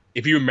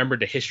if you remember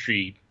the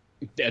history,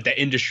 the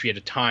industry at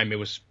the time, it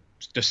was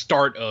the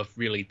start of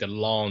really the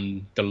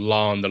long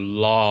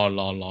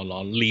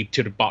leap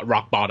to the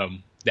rock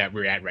bottom that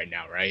we're at right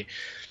now, right?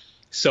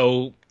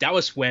 So that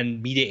was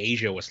when Media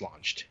Asia was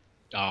launched.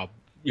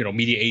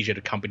 Media Asia,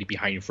 the company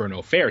behind Inferno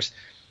Affairs.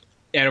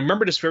 And I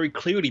remember this very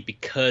clearly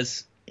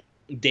because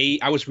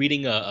I was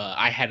reading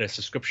I had a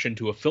subscription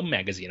to a film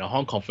magazine, a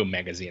Hong Kong film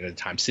magazine at the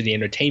time, City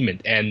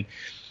Entertainment, and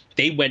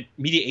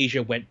Media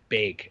Asia went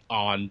big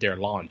on their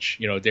launch.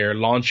 Their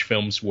launch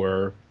films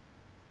were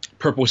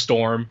Purple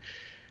Storm,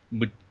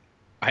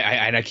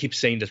 I keep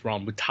saying this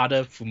wrong,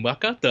 Mutada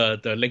Fumaka,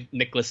 the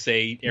Nicholas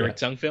Say, Eric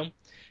Tsang film,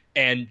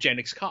 and Gen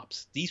X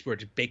Cops. These were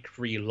the big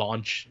three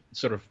launch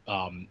sort of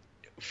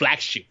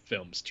flagship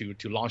films to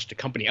launch the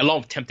company,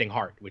 along with Tempting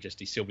Heart, which is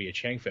the Sylvia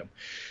Chang film.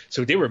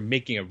 So they were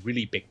making a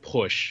really big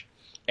push.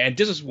 And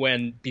this is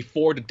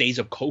before the days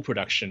of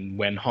co-production,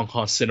 when Hong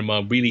Kong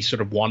cinema really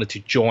sort of wanted to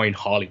join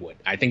Hollywood.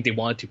 I think they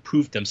wanted to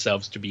prove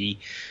themselves to be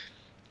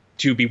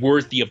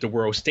worthy of the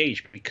world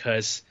stage,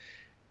 because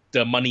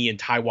the money in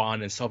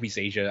Taiwan and Southeast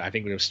Asia, I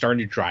think it was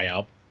starting to dry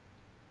up,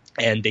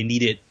 and they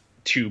needed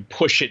to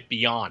push it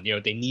beyond.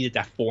 They needed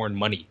that foreign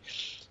money.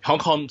 Hong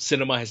Kong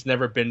cinema has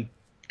never been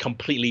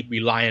completely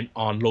reliant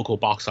on local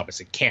box office.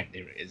 It can't.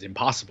 It's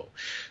impossible.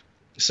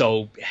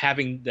 So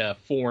having the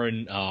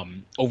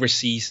foreign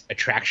overseas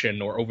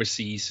attraction or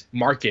overseas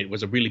market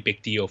was a really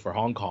big deal for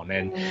Hong Kong.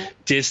 And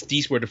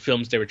these were the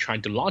films they were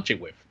trying to launch it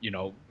with,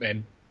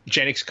 and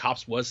Gen X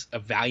Cops was a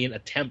valiant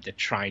attempt at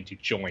trying to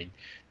join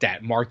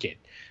that market.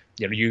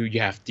 You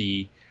have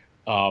the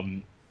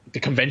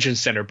convention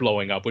center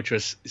blowing up, which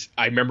was,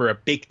 I remember, a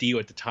big deal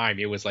at the time.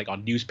 It was like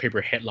on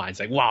newspaper headlines,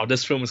 like, wow,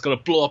 this film is going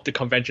to blow up the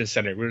convention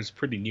center. It was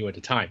pretty new at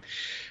the time.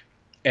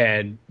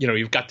 And,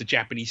 you've got the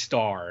Japanese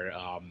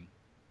star,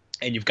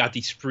 and you've got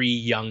these three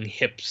young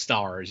hip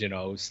stars,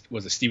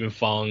 was it Stephen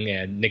Fung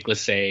and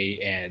Nicholas A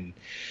and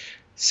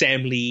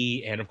Sam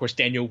Lee, and of course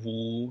Daniel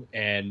Wu,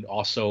 and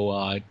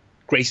also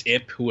Grace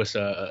Ip, who was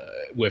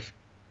with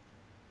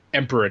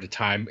Emperor at the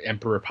time,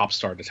 Emperor pop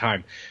star at the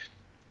time.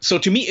 So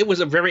to me, it was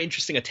a very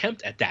interesting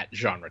attempt at that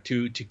genre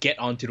to get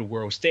onto the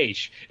world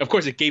stage. Of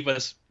course, it gave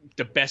us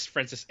the best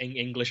Francis Ng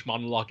English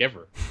monologue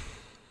ever,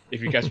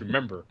 if you guys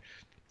remember.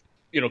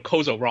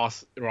 Kozo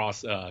Ross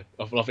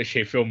of Love and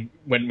Shade Film,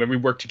 when we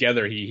work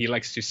together, he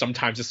likes to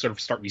sometimes just sort of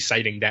start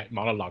reciting that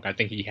monologue. I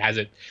think he has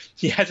it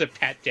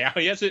pat down.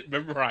 He has it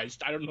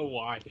memorized. I don't know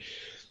why.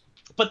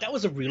 But that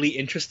was a really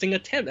interesting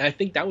attempt. I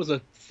think that was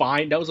a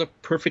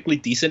perfectly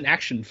decent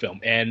action film.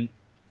 And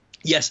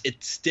yes,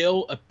 it's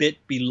still a bit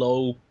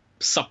below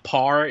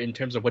subpar in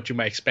terms of what you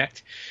might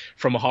expect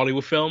from a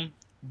Hollywood film.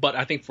 But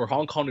I think for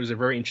Hong Kong, it was a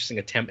very interesting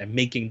attempt at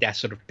making that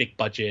sort of big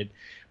budget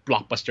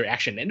blockbuster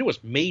action, and it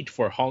was made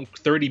for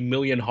 30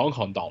 million Hong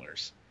Kong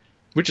dollars,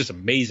 which is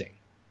amazing.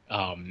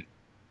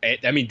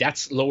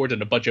 That's lower than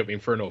the budget of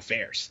Infernal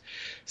Affairs.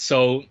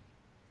 So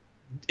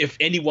if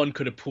anyone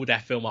could have pulled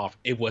that film off,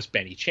 it was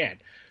Benny Chan.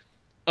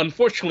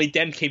 Unfortunately,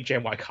 then came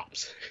Gen Y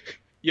Cops.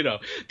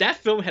 That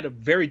film had a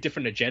very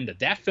different agenda.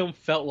 That film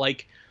felt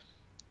like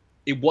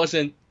it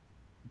wasn't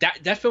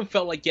that film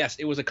felt like, yes,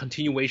 it was a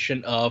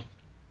continuation of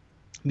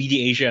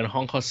Media Asia and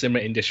Hong Kong cinema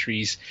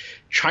industries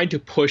trying to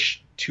push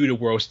to the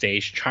world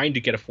stage, trying to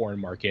get a foreign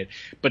market,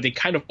 but they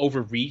kind of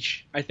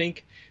overreach, I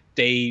think.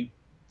 They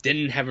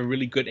didn't have a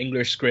really good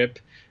English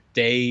script.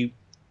 They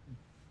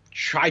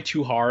tried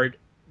too hard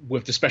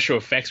with the special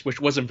effects, which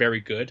wasn't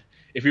very good.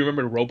 If you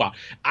remember the robot,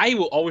 I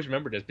will always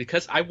remember this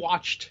because I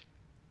watched,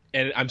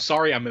 and I'm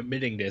sorry I'm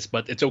admitting this,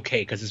 but it's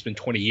okay because it's been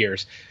 20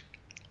 years.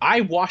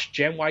 I watched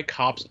Gen Y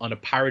Cops on a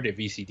pirated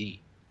VCD,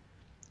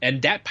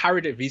 and that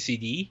pirated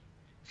VCD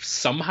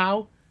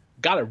somehow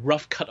got a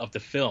rough cut of the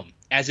film,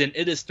 as in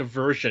it is the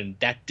version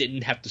that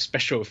didn't have the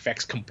special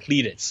effects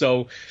completed.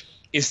 So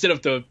instead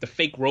of the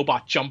fake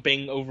robot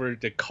jumping over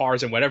the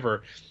cars and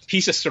whatever,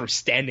 he's just sort of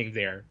standing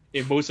there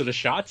in most of the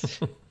shots.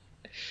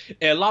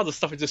 And a lot of the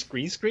stuff is just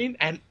green screen,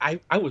 and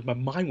my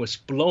mind was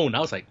blown. I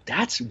was like,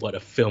 that's what a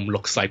film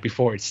looks like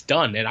before it's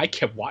done. And I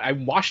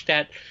watched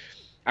that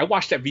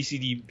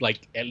VCD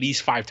like at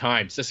least 5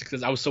 times just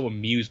because I was so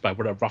amused by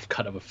what a rough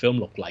cut of a film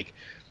looked like.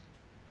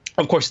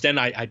 Of course, then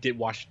I did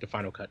watch the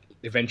final cut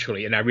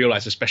eventually, and I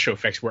realized the special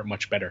effects weren't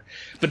much better.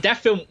 But that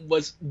film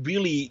was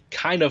really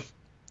kind of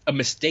a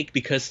mistake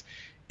because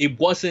it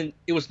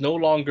was no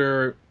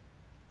longer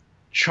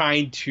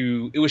trying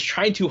too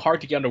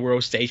hard to get on the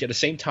world stage. At the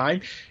same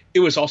time, it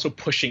was also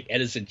pushing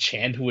Edison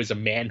Chan, who is a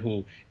man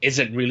who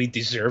isn't really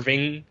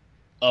deserving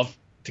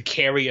to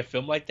carry a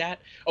film like that.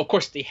 Of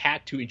course, they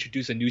had to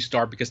introduce a new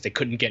star because they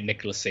couldn't get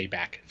Nicholas Say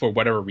back for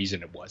whatever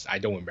reason it was. I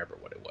don't remember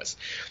what it was.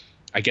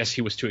 I guess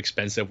he was too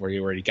expensive or he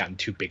already gotten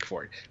too big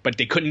for it. But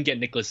they couldn't get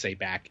Nicholas Say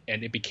back,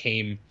 and it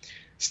became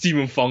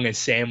Stephen Fung and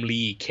Sam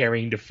Lee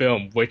carrying the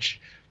film,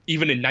 which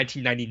even in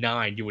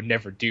 1999 you would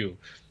never do.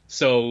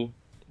 So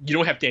you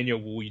don't have Daniel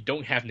Wu, you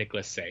don't have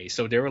Nicholas Say.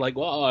 So they were like,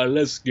 well,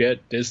 let's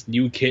get this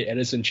new kid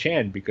Edison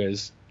Chan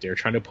because they're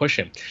trying to push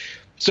him.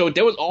 So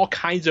there was all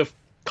kinds of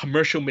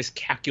commercial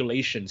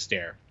miscalculations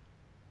there.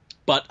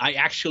 But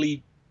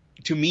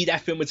to me, that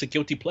film is a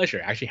guilty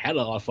pleasure. I actually had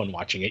a lot of fun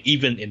watching it,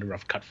 even in the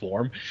rough cut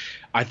form.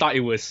 I thought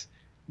it was,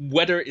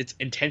 whether it's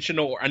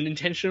intentional or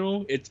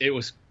unintentional, it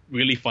was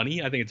really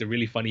funny. I think it's a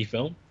really funny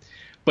film.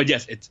 But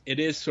yes, it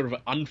is sort of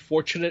an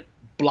unfortunate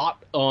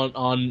blot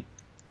on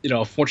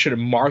a fortunate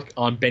mark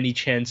on Benny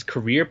Chan's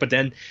career. But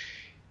then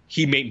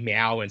he made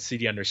Meow and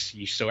City Under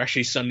Siege. So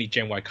actually, suddenly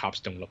Gen Y Cops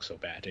don't look so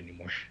bad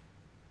anymore.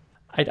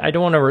 I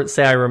don't want to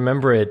say I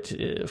remember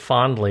it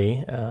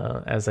fondly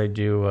as I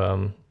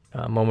do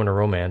Moment of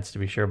Romance, to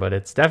be sure, but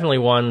it's definitely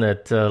one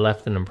that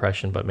left an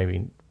impression, but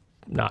maybe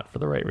not for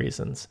the right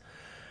reasons.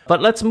 But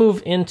let's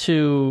move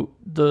into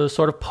the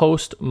sort of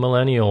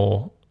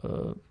post-millennial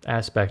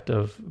aspect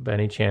of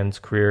Benny Chan's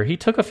career. He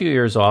took a few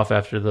years off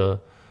after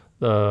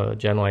the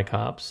Gen Y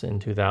Cops in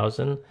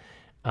 2000,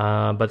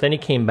 but then he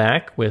came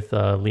back with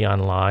Leon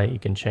Lai,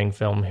 Ekin Cheng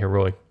film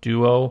Heroic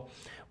Duo.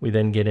 We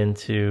then get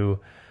into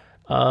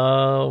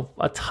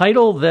a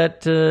title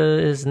that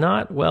is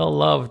not well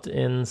loved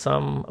in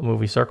some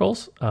movie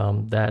circles,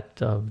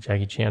 that of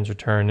Jackie Chan's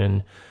return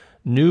in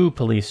New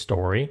Police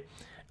Story,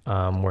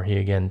 where he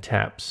again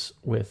taps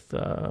with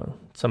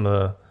some of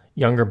the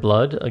younger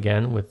blood,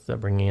 again, with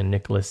bringing in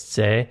Nicholas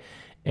Tse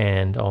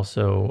and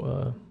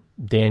also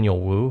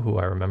Daniel Wu, who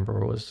I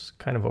remember was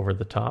kind of over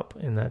the top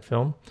in that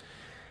film.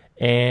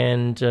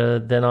 And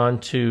then on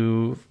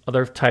to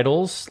other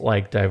titles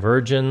like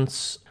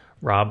Divergence,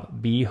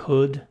 Rob B.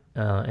 Hood,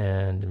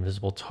 and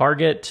Invisible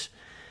Target,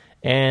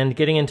 and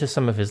getting into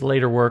some of his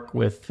later work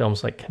with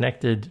films like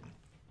Connected,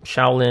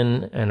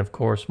 Shaolin, and of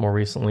course, more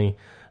recently,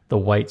 The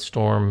White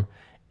Storm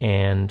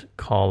and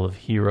Call of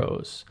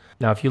Heroes.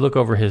 Now, if you look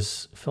over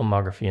his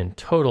filmography in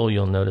total,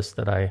 you'll notice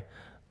that I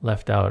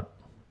left out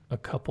a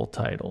couple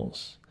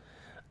titles.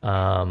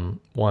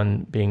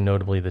 One being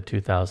notably the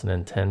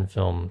 2010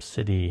 film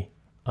City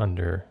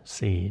Under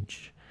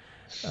Siege,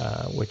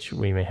 which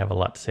we may have a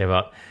lot to say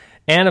about.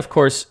 And of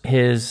course,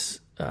 his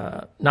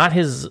not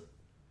his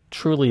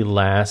truly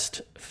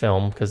last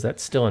film, because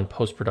that's still in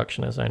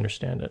post-production as I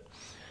understand it,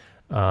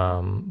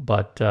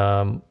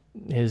 but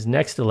his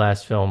next to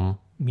last film,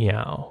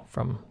 Meow,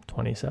 from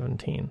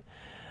 2017,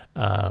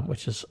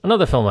 which is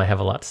another film I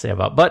have a lot to say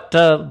about. But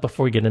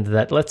before we get into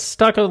that, let's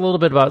talk a little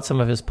bit about some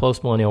of his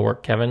post-millennial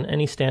work. Kevin,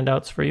 any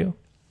standouts for you?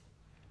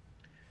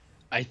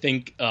 I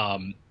think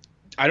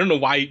I don't know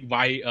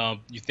why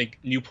you think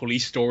New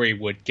Police Story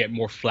would get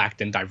more flack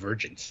than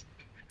Divergence.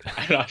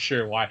 I'm not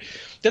sure why.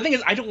 The thing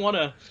is, I don't want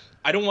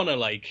to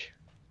like.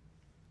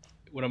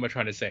 What am I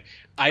trying to say?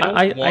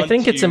 I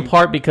think it's in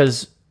part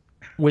because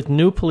with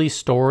New Police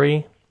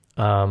Story,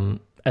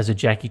 as a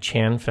Jackie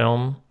Chan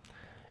film,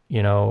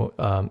 you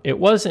know, it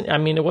wasn't. I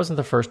mean, it wasn't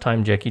the first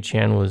time Jackie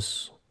Chan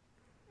was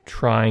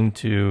trying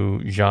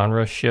to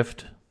genre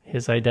shift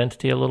his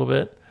identity a little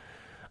bit.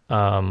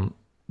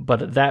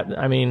 But that,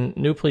 I mean,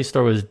 New Police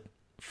Story was,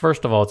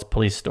 first of all, it's a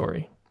police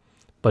story,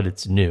 but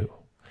it's new.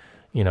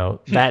 You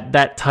know,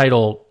 that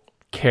title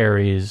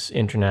carries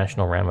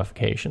international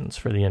ramifications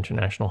for the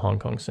international Hong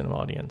Kong cinema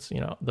audience,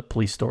 you know, the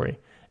police story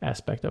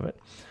aspect of it.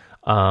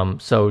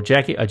 So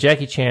a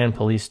Jackie Chan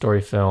police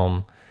story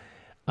film,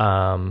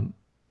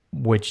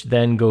 which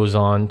then goes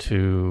on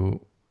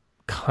to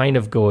kind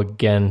of go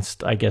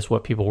against, I guess,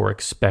 what people were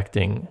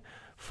expecting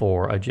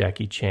for a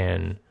Jackie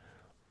Chan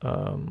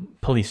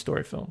police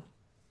story film.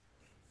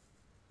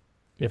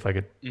 If I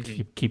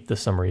could keep the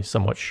summary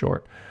somewhat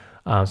short.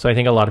 So I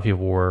think a lot of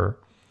people were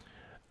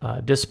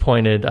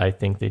disappointed. I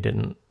think they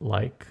didn't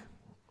like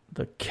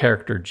the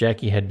character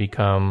Jackie had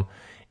become.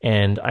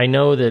 And I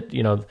know that,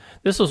 you know,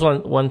 this was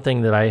one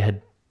thing that I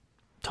had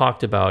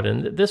talked about.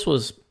 And this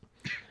was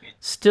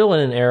still in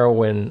an era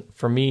when,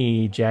 for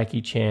me,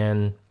 Jackie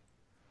Chan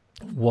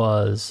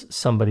was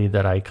somebody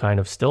that I kind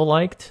of still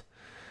liked.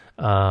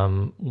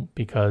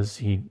 Because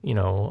he, you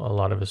know, a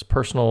lot of his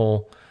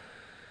personal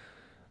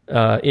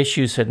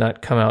issues had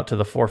not come out to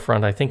the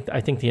forefront. I think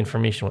the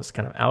information was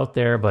kind of out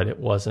there, but it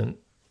wasn't,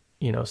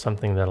 you know,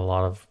 something that a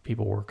lot of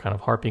people were kind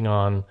of harping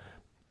on,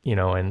 you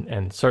know,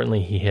 and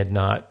certainly he had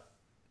not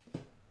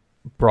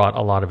brought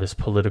a lot of his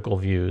political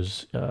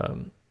views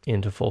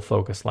into full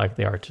focus like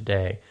they are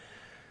today.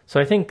 So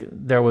I think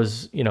there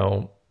was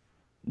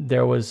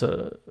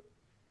a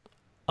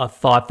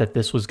thought that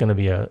this was going to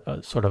be a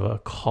sort of a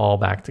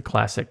callback to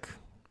classic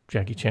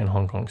Jackie Chan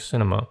Hong Kong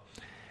cinema.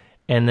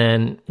 And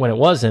then when it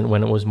wasn't,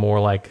 when it was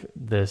more like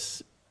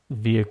this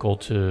vehicle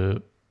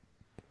to,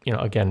 you know,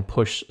 again,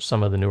 push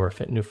some of the newer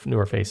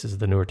faces,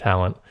 the newer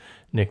talent,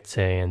 Nick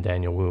Tse and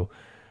Daniel Wu,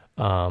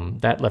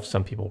 that left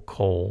some people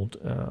cold,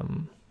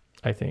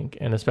 I think.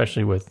 And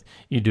especially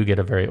you do get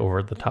a very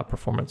over-the-top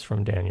performance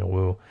from Daniel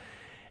Wu.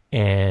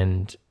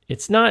 And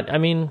it's not a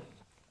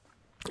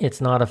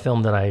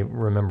film that I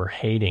remember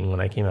hating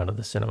when I came out of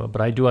the cinema, but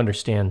I do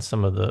understand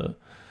some of the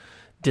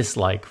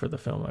dislike for the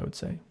film, I would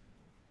say.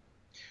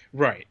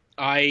 Right.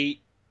 I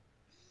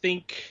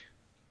think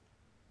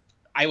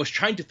I was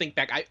trying to think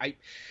back. I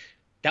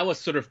that was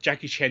sort of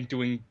Jackie Chan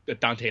doing the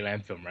Dante Lam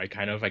film, right?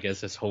 Kind of, I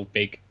guess, this whole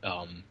big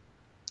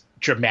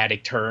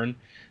dramatic turn.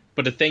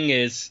 But the thing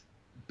is,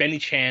 Benny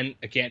Chan,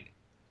 again,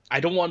 I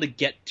don't want to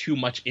get too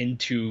much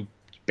into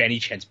Benny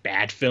Chan's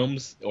bad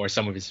films or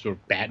some of his sort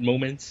of bad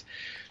moments.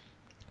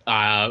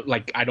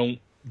 Like, I don't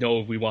know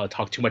if we want to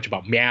talk too much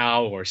about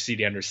Meow or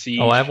City Under Siege.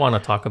 Oh, I want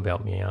to talk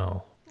about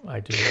Meow. I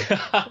do.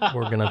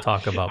 We're going to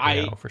talk about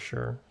Meow for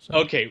sure. So.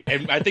 Okay,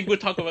 and I think we'll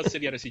talk about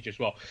City Under Siege as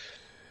well.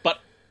 But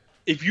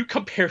if you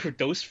compare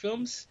those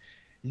films,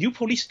 New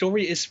Police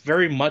Story is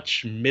very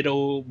much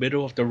middle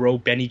of the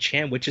road Benny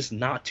Chan, which is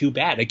not too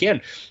bad.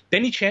 Again,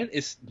 Benny Chan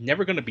is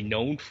never going to be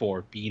known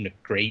for being a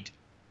great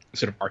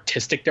sort of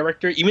artistic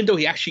director, even though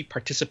he actually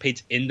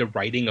participates in the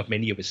writing of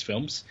many of his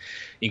films,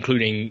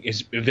 including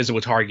his Invisible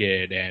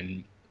Target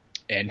and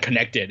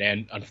Connected,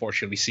 and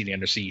unfortunately City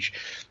Under Siege,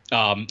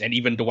 and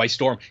even The White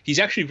Storm. He's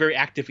actually very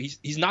active.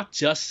 He's not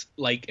just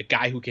like a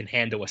guy who can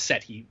handle a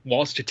set. He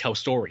wants to tell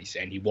stories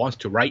and he wants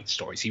to write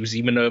stories. He was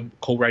even a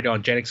co-writer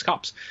on Gen X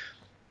Cops.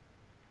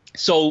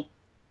 So,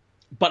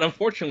 but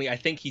unfortunately, I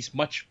think he's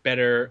much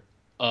better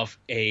of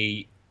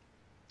an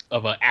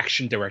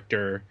action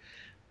director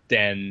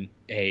than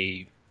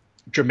a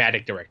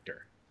dramatic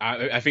director.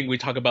 I think we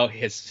talk about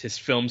his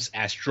films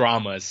as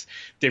dramas.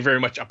 They're very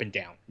much up and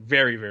down,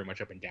 very, very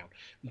much up and down.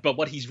 But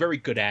what he's very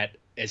good at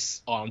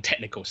is on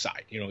technical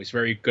side. You know, he's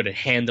very good at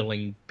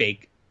handling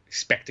big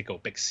spectacle,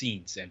 big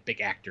scenes, and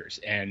big actors.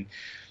 And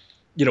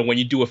you know, when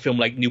you do a film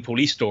like New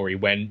Police Story,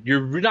 when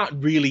you're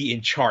not really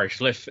in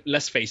charge,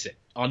 let's face it,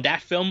 on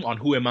that film, on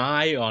Who Am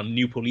I, on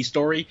New Police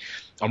Story,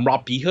 on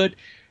Rob B. Hood,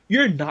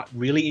 you're not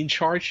really in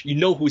charge. You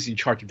know who's in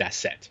charge of that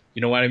set.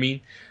 You know what I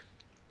mean?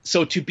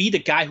 So to be the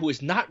guy who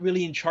is not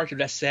really in charge of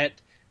that set,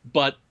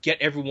 but get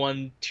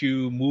everyone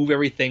to move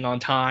everything on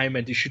time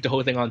and to shoot the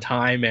whole thing on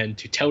time and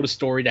to tell the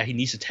story that he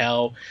needs to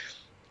tell,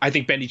 I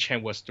think Benny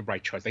Chan was the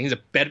right choice. I think he's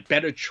a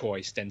better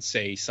choice than,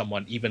 say,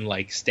 someone even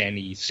like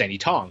Stanley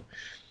Tong,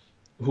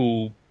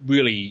 who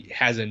really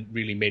hasn't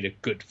really made a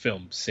good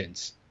film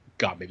since,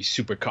 God, maybe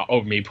Supercop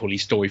or maybe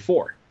Police Story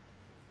 4.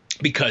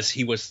 Because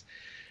he was,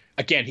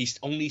 again, he's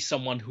only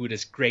someone who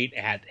is great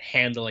at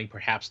handling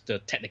perhaps the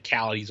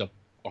technicalities of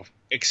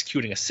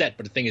executing a set.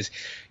 But the thing is,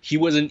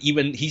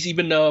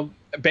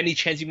 Benny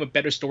Chan's even a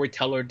better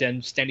storyteller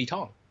than Stanley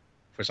Tong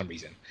for some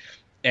reason.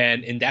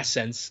 And in that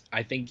sense,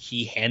 I think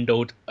he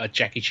handled a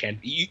Jackie Chan.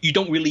 You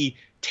don't really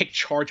take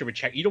charge of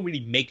you don't really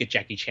make a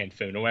Jackie Chan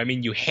film. You know what I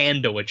mean? You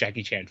handle a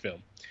Jackie Chan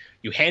film.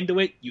 You handle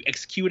it, you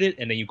execute it,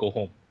 and then you go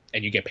home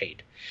and you get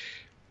paid.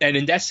 And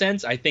in that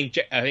sense, I think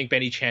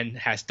Benny Chan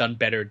has done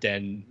better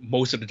than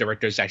most of the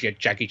directors actually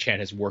Jackie Chan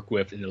has worked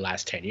with in the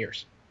last 10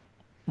 years.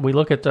 We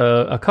look at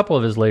a couple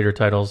of his later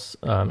titles.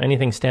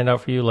 Anything stand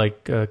out for you,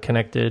 like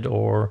Connected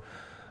or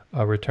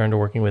Return to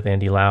Working with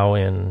Andy Lau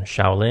in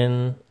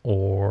Shaolin?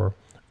 Or,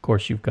 of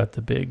course, you've got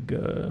the big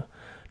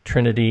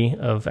trinity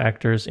of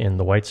actors in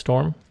The White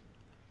Storm.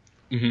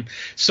 Mm-hmm.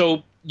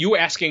 So you were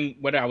asking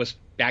whether I was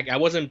back. I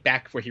wasn't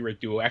back for Hero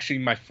Duo. Actually,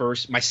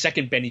 my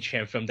second Benny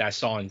Chan film that I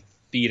saw in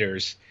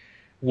theaters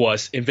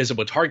was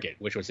Invisible Target,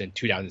 which was in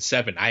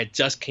 2007. I had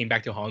just came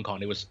back to Hong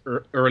Kong. It was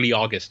early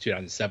August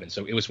 2007,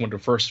 so it was one of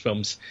the first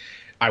films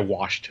I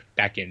watched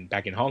back in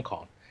Hong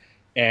Kong.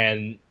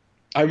 And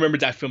I remember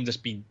that film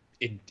just being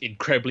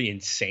incredibly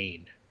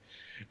insane.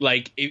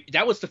 Like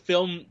that was the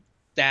film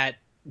that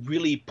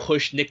really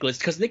pushed Nicholas,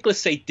 because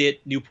Nicholas Say did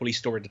New Police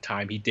Story at the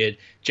time. He did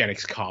Gen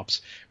X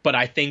Cops, but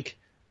I think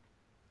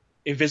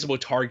Invisible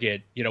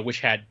Target, you know, which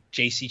had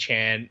J.C.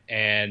 Chan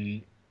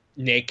and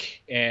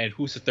Nick and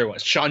who's the third one?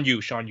 Sean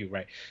Yu,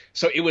 right?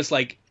 So it was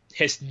like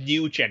his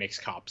new Gen X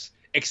Cops,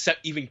 except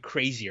even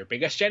crazier,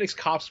 because Gen X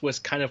Cops was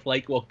kind of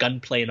like, well,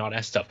 gunplay and all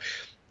that stuff.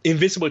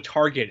 Invisible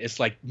Target is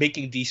like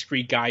making these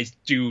three guys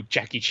do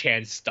Jackie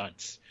Chan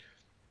stunts.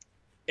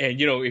 And,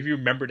 you know, if you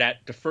remember that,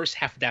 the first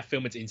half of that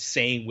film is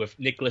insane with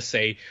Nicholas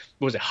Say,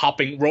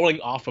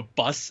 rolling off a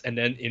bus and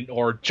then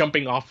or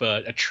jumping off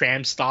a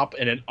tram stop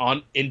and then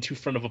on into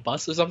front of a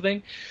bus or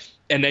something.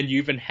 And then you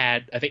even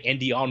had, I think,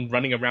 Andy On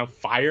running around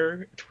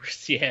fire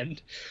towards the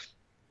end.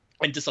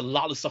 And just a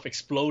lot of stuff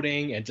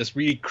exploding and just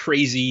really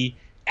crazy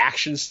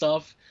action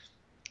stuff.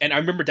 And I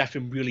remember that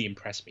film really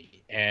impressed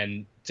me.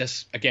 And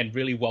just, again,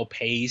 really well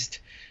paced.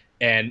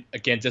 And,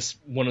 again, just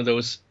one of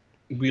those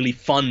really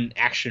fun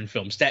action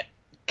films that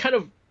kind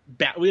of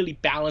really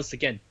balanced,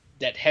 again,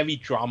 that heavy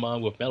drama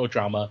with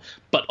melodrama,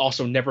 but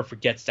also never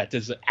forgets that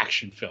this is an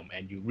action film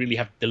and you really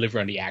have to deliver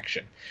on the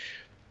action.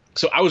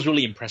 So I was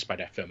really impressed by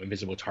that film,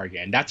 Invisible Target.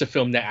 And that's a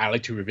film that I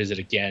like to revisit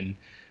again,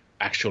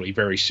 actually,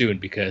 very soon,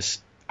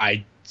 because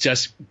I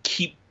just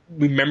keep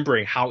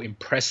remembering how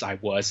impressed I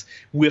was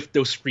with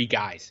those three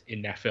guys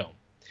in that film.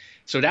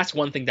 So that's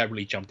one thing that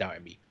really jumped out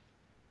at me.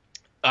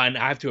 And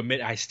I have to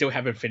admit, I still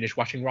haven't finished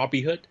watching Rob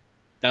B. Hood.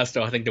 That's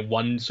still, I think, the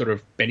one sort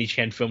of Benny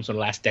Chan film from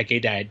the last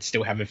decade that I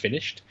still haven't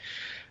finished.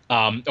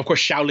 Of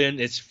course, Shaolin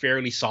is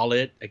fairly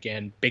solid.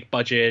 Again, big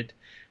budget.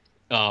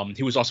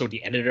 He was also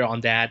the editor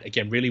on that.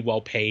 Again, really well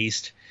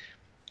paced.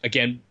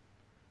 Again,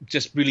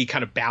 just really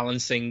kind of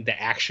balancing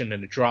the action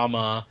and the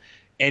drama.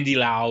 Andy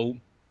Lau,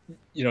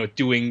 you know,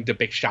 doing the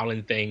big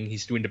Shaolin thing.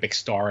 He's doing the big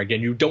star. Again,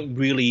 you don't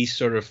really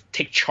sort of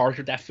take charge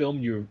of that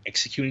film. You're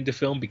executing the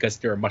film because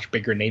there are much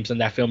bigger names in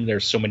that film.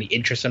 There's so many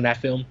interests in that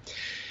film.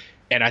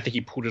 And I think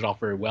he pulled it off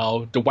very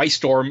well. The White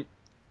Storm,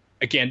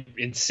 again,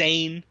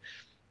 insane.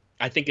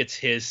 I think it's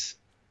his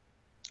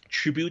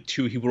tribute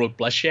to He Wrote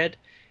Bloodshed.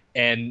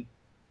 And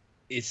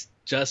it's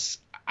just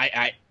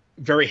I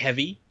very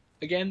heavy,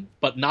 again,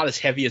 but not as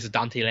heavy as the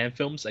Dante Lam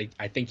films.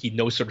 I think he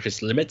knows sort of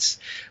his limits.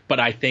 But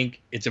I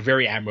think it's a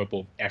very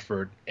admirable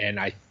effort.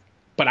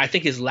 But I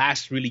think his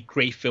last really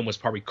great film was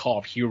probably Call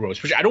of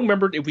Heroes, which I don't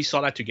remember if we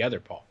saw that together,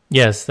 Paul.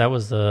 Yes, that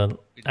was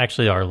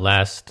actually our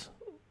last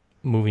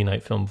movie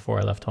night film before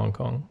I left Hong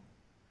Kong.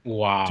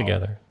 Wow.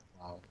 Together.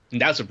 Wow.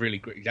 And that's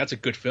a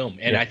good film.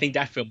 And yeah. I think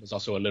that film was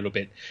also a little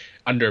bit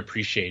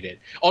underappreciated.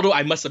 Although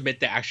I must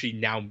admit that actually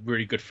now I'm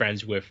really good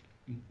friends with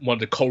one of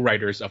the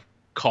co-writers of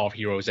Call of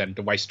Heroes and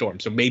The White Storm.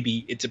 So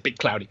maybe it's a bit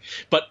cloudy.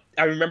 But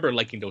I remember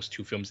liking those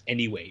two films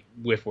anyway,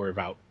 with or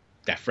without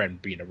that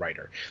friend being a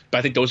writer. But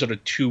I think those are the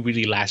two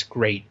really last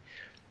great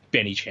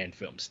Benny Chan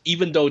films,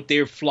 even though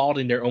they're flawed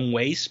in their own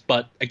ways.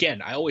 But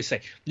again, I always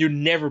say you're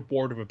never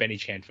bored of a Benny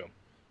Chan film.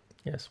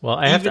 Yes. Well,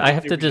 I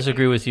have to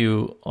disagree with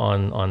you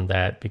on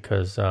that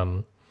because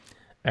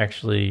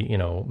actually,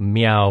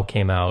 Meow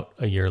came out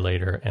a year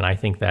later, and I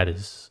think that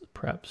is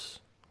perhaps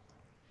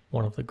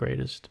one of the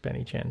greatest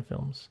Benny Chan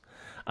films.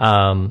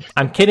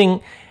 I'm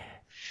kidding,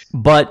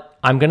 but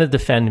I'm going to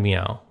defend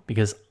Meow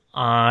because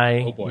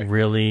I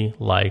really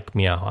like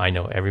Meow. I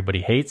know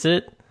everybody hates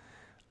it.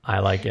 I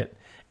like it.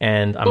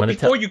 And I'm going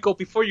to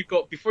before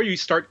you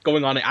start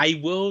going on it, I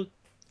will,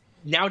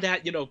 now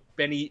that,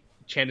 Benny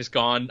Chan is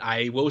gone,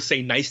 I will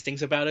say nice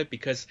things about it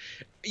because,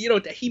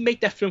 he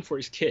made that film for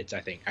his kids, I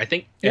think.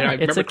 Yeah,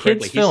 it's a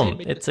kid's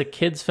film. It's a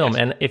kid's film.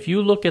 And if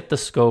you look at the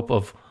scope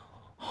of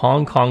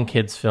Hong Kong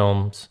kids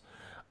films,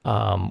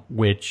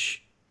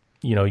 which,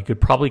 you could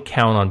probably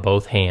count on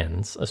both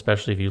hands,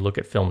 especially if you look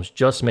at films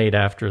just made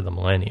after the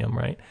millennium,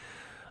 right?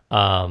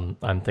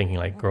 I'm thinking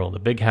like Girl in the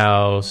Big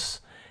House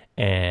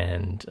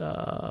and,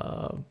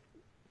 I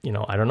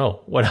don't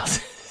know. What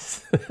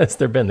else has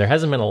there been? There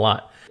hasn't been a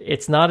lot.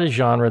 It's not a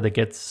genre that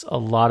gets a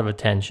lot of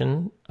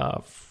attention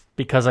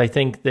because I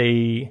think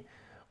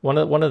one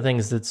of the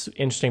things that's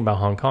interesting about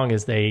Hong Kong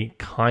is they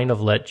kind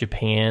of let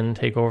Japan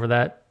take over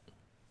that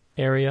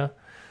area.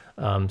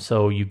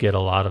 So you get a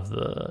lot of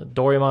the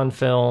Doraemon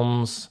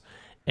films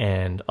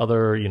and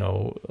other,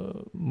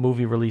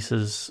 movie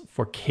releases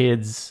for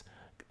kids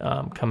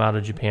come out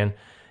of Japan.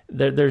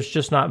 There's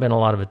just not been a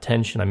lot of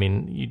attention. I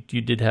mean,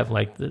 you did have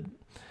like the,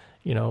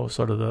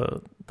 sort of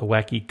the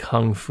wacky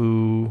kung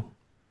fu,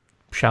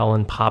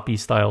 Shaolin Poppy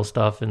style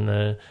stuff in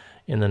the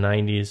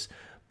 90s,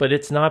 but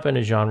it's not been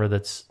a genre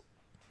that's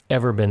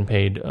ever been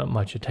paid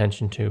much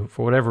attention to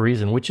for whatever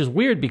reason, which is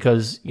weird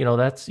because,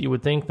 you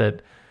would think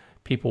that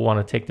people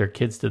want to take their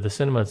kids to the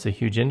cinema. It's a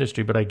huge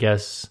industry, but I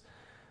guess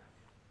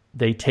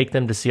they take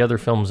them to see other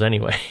films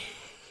anyway,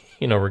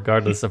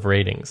 regardless of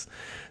ratings.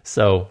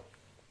 So,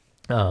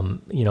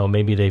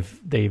 maybe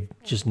they've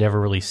just never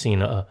really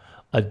seen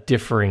a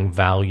differing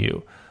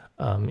value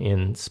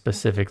in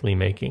specifically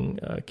making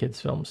kids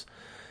films.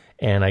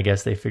 And I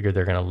guess they figured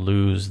they're going to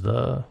lose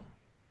the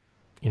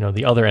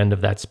other end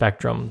of that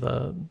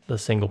spectrum, the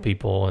single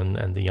people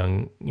and the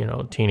young,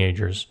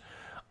 teenagers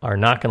are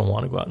not going to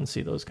want to go out and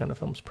see those kind of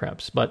films,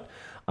 perhaps. But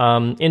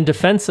in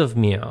defense of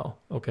Meow,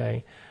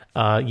 okay,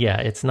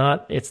 it's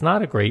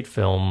not a great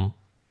film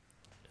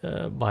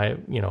by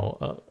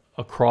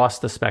across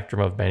the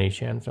spectrum of Benny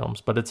Chan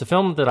films, but it's a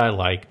film that I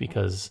like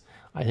because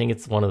I think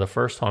it's one of the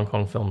first Hong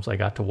Kong films I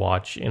got to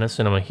watch in a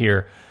cinema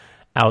here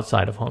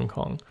outside of Hong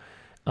Kong,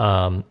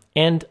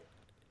 and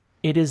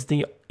it is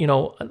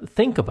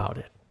think about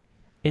it,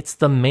 it's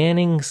the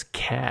Manning's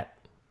cat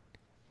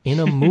in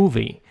a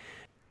movie.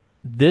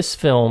 This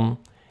film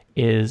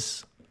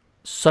is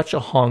such a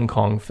Hong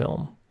Kong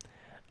film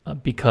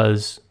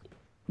because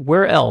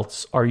where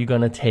else are you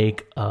going to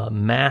take a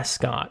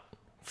mascot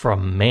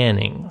from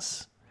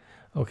Manning's,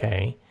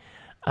 okay,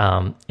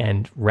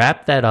 and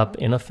wrap that up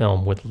in a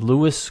film with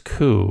Louis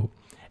Koo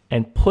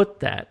and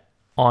put that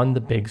on the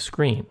big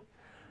screen?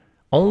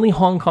 Only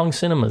Hong Kong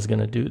cinema is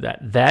going to do that.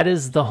 That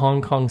is the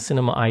Hong Kong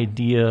cinema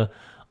idea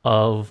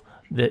of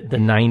the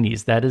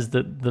 90s. That is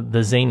the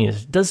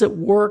zaniest. Does it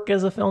work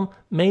as a film?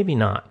 Maybe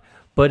not.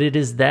 But it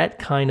is that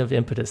kind of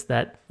impetus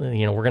that,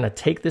 we're going to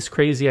take this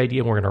crazy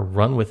idea and we're going to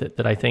run with it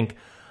that I think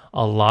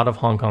a lot of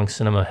Hong Kong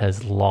cinema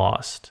has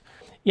lost.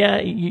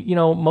 Yeah,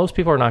 most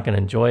people are not going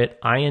to enjoy it.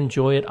 I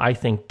enjoy it. I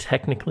think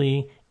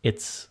technically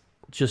it's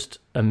just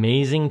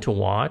amazing to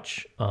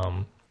watch,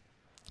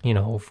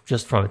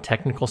 just from a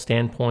technical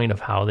standpoint of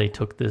how they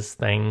took this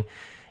thing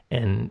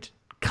and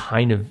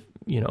kind of,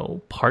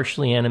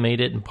 partially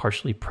animated and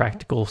partially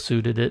practical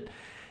suited it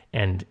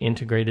and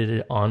integrated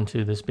it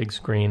onto this big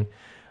screen.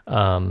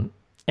 And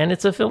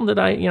it's a film that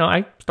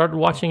I started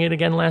watching it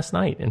again last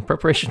night in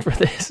preparation for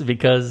this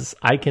because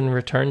I can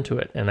return to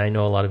it and I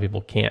know a lot of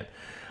people can't.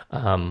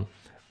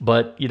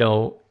 But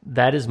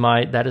that is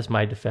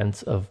my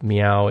defense of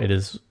Meow. It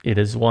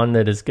is one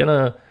that is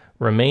gonna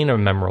remain a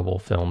memorable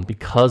film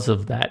because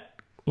of that,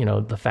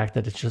 the fact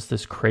that it's just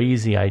this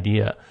crazy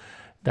idea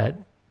that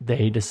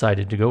they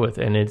decided to go with,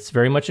 and it's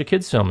very much a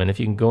kid's film. And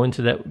if you can go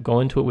into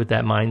it with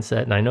that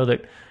mindset, and I know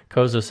that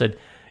Kozo said,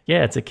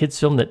 yeah, it's a kid's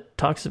film that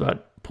talks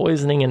about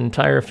poisoning an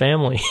entire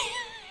family.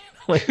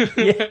 Like,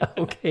 yeah,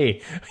 okay,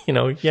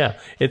 yeah,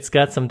 it's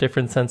got some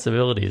different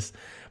sensibilities,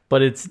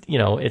 but it's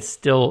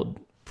still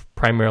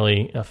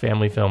primarily a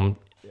family film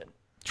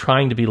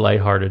trying to be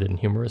lighthearted and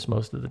humorous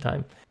most of the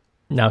time.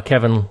 Now,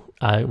 Kevin,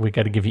 we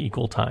got to give you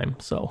equal time,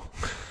 so.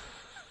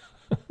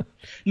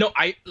 No,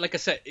 like I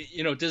said,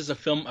 this is a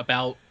film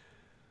about,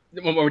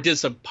 or this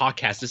is a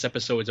podcast. This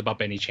episode is about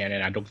Benny Chan,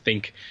 and I don't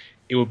think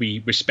it would be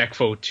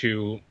respectful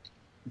to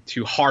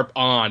harp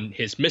on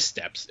his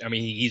missteps. I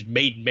mean, he's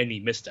made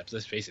many missteps.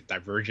 Let's face it: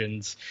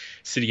 Divergence,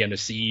 City Under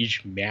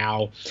Siege,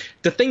 Meow.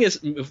 The thing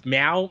is, with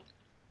Meow,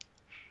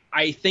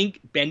 I think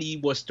Benny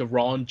was the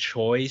wrong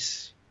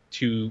choice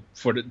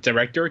for the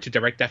director to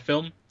direct that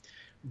film.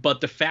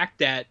 But the fact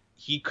that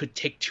he could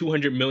take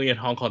 200 million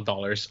Hong Kong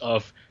dollars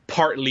of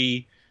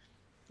partly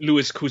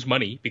Louis Koo's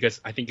money,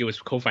 because I think it was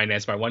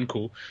co-financed by One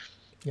Koo,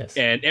 yes,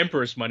 and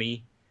Emperor's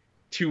money,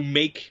 to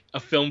make a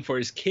film for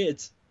his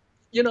kids,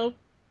 you know,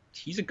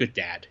 he's a good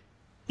dad.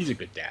 He's a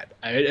good dad.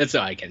 That's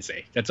all I can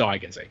say. That's all I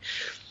can say.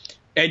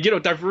 And, you know,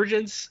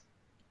 Divergence,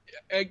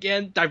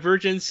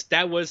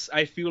 that was,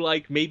 I feel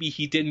like maybe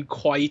he didn't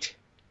quite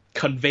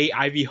convey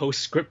Ivy Ho's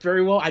script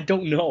very well. I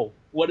don't know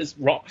what is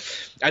wrong.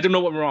 I don't know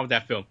what's wrong with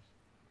that film.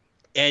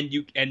 And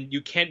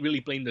you can't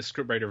really blame the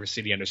scriptwriter for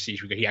City Under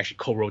Siege because he actually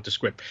co-wrote the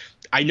script.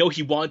 I know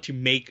he wanted to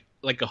make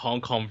like a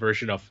Hong Kong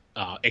version of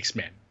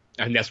X-Men,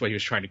 and that's what he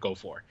was trying to go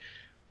for.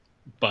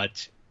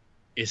 But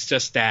it's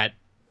just that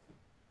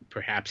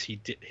perhaps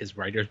his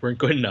writers weren't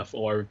good enough,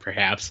 or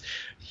perhaps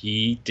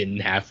he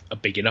didn't have a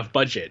big enough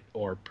budget,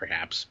 or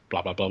perhaps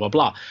blah blah blah blah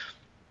blah.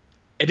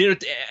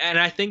 And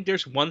I think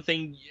there's one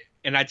thing,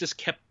 and I just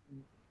kept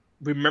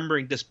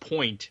remembering this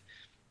point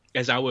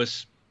as I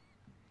was,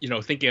 you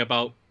know, thinking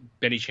about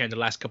Benny Chan the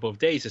last couple of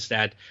days, is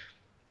that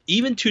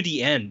even to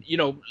the end, you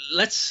know,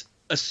 let's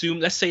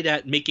say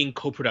that making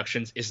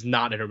co-productions is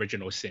not an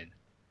original sin.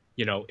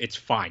 You know, it's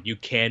fine. You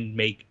can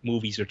make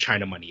movies with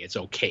China money. It's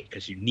okay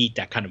because you need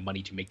that kind of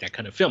money to make that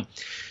kind of film.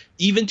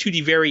 Even to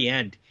the very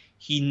end,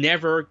 he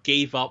never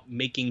gave up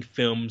making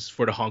films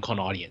for the Hong Kong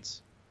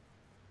audience,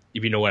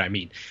 if you know what I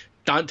mean.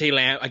 Dante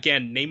Lam,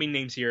 again, naming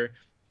names here.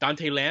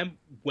 Dante Lam,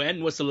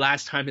 when was the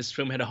last time his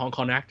film had a Hong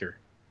Kong actor?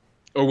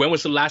 Or when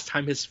was the last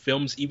time his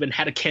films even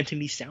had a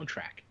Cantonese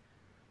soundtrack?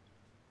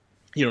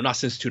 You know, not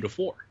since 2 to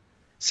 4.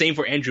 Same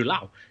for Andrew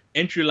Lau.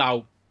 Andrew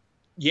Lau,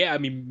 yeah, I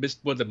mean,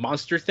 was the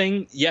monster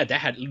thing? Yeah, that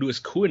had Louis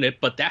Koo in it,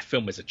 but that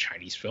film is a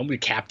Chinese film. The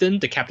Captain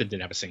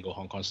didn't have a single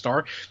Hong Kong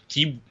star.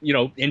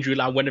 Andrew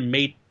Lau went and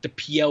made the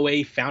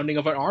PLA Founding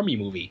of an Army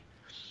movie.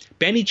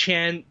 Benny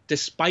Chan,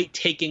 despite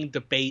taking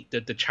the bait,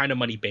 the China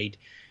money bait,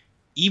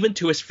 even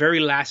to his very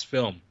last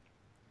film,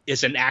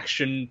 is an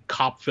action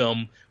cop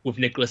film with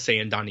Nicholas Tsay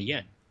and Donnie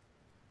Yen.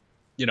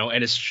 You know,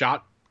 and it's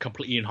shot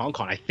completely in Hong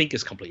Kong. I think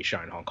it's completely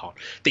shot in Hong Kong.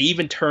 They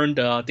even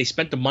they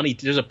spent the money.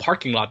 There's a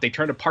parking lot. They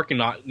turned a parking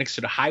lot next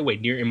to the highway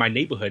in my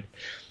neighborhood.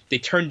 They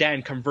turned that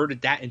and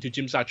converted that into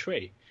Tsim Sha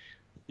Tsui,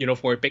 you know,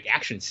 for a big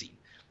action scene.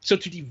 So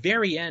to the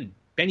very end,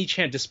 Benny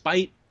Chan,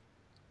 despite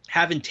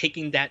having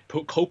taken that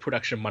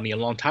co-production money a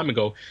long time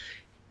ago,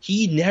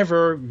 he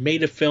never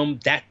made a film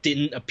that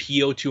didn't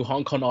appeal to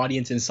Hong Kong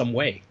audience in some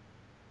way.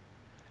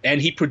 And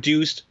he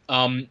produced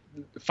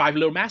Five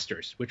Little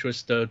Masters, which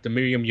was the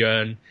Miriam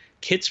Yuan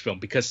kids film,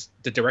 because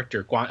the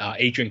director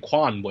Adrian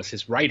Kwan was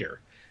his writer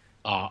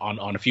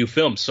on a few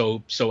films.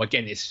 So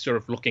again, it's sort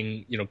of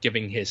looking, you know,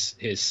 giving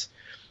his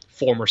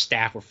former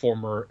staff or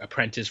former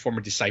apprentice, former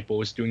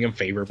disciples, doing him a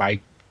favor by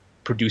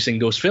producing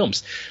those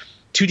films.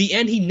 To the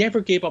end, he never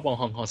gave up on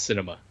Hong Kong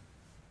cinema,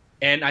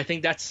 and I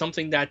think that's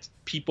something that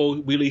people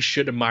really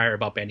should admire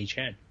about Benny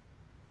Chan.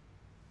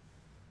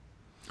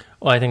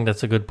 Well, I think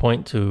that's a good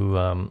point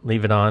to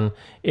leave it on.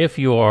 If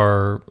you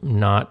are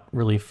not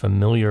really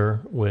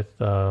familiar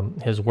with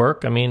his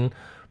work, I mean,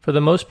 for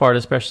the most part,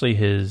 especially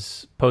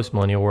his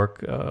post-millennial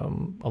work,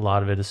 a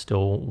lot of it is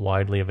still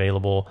widely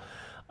available.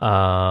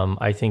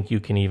 I think you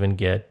can even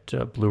get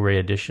Blu-ray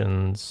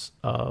editions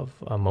of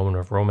A Moment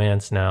of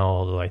Romance now,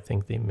 although I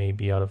think they may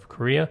be out of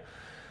Korea.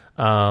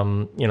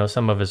 You know,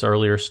 some of his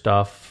earlier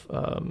stuff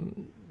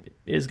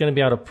is going to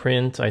be out of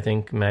print. I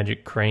think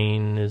Magic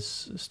Crane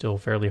is still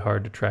fairly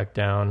hard to track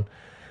down,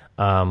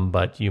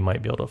 but you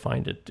might be able to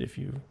find it if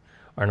you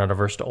are not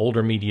averse to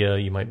older media.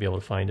 You might be able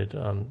to find it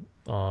on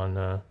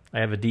I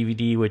have a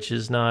DVD, which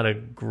is not a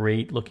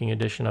great looking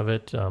edition of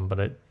it,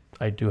 but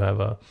I do have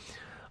a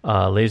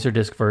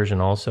Laserdisc version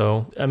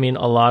also. I mean,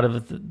 a lot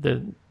of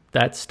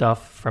that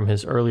stuff from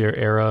his earlier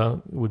era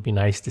would be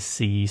nice to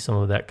see some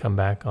of that come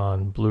back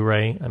on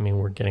Blu-ray. I mean,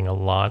 we're getting a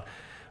lot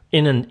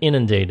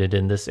inundated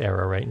in this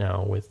era right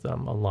now with a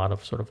lot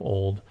of sort of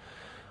old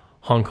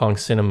Hong Kong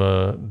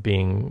cinema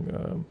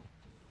being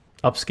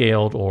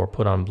upscaled or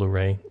put on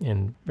Blu-ray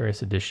in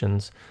various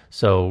editions.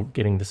 So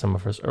getting to some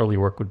of his early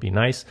work would be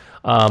nice.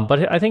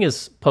 But I think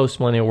his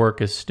post-millennial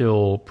work is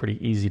still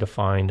pretty easy to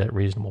find at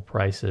reasonable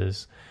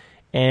prices.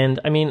 And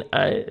I mean,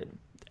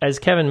 as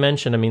Kevin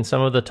mentioned, I mean,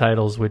 some of the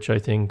titles which I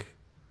think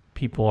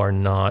people are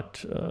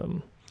not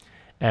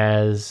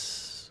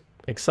as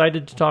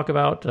excited to talk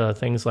about,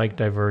 things like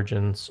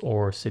Divergence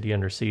or City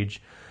Under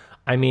Siege,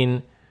 I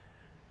mean,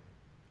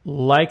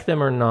 like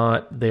them or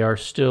not, they are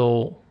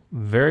still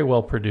very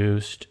well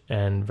produced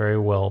and very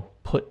well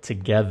put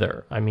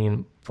together. I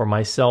mean, for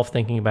myself,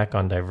 thinking back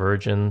on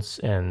Divergence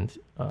and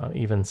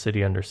even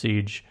City Under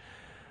Siege,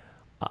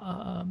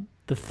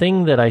 the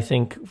thing that I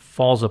think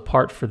falls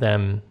apart for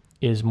them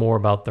is more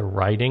about the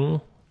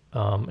writing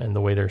and the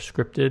way they're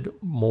scripted,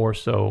 more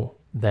so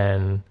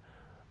than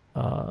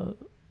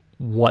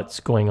what's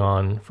going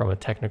on from a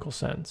technical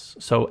sense.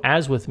 So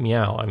as with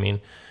Meow, I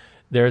mean,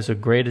 there's a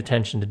great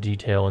attention to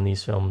detail in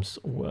these films,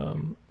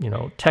 you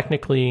know,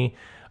 technically,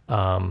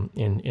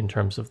 in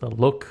terms of the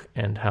look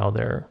and how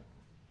they're,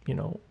 you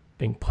know,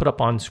 being put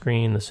up on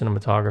screen, the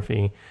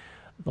cinematography,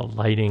 the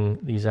lighting,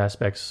 these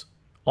aspects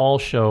all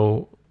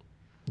show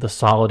the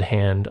solid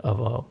hand of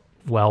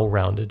a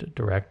well-rounded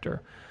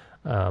director.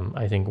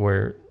 I think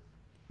where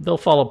they'll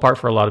fall apart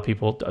for a lot of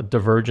people.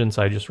 Divergence,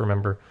 I just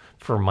remember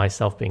for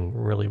myself being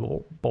really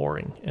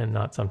boring and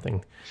not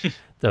something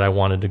that I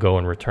wanted to go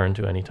and return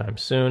to anytime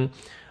soon.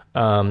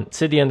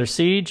 City Under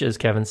Siege, as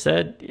Kevin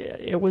said,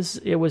 it was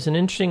an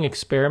interesting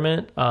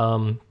experiment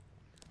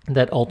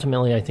that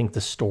ultimately I think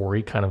the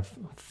story kind of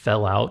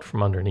fell out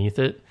from underneath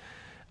it.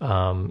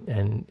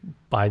 And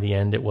by the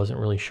end, it wasn't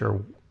really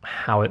sure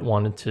how it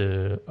wanted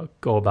to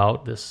go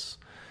about this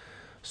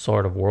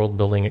sort of world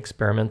building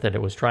experiment that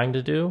it was trying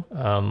to do.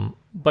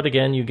 But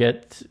again, you've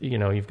got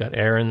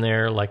Aaron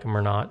there, like him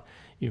or not.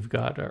 You've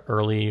got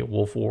early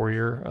Wolf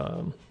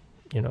Warrior,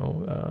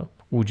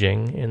 Wu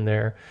Jing in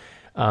there.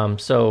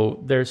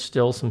 So there's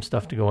still some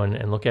stuff to go in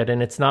and look at.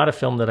 And it's not a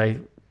film that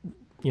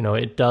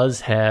it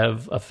does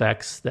have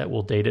effects that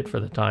will date it for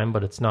the time,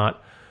 but it's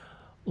not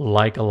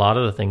like a lot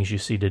of the things you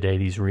see today,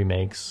 these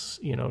remakes,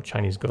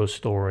 Chinese Ghost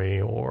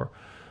Story or,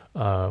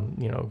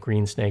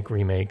 Green Snake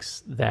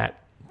remakes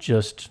that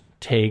just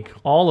take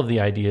all of the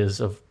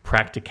ideas of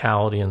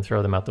practicality and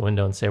throw them out the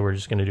window and say, we're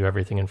just going to do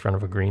everything in front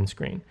of a green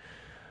screen.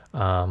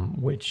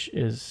 Which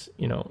is,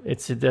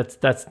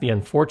 that's the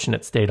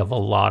unfortunate state of a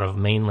lot of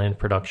mainland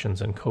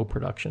productions and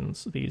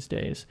co-productions these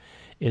days,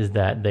 is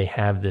that they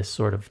have this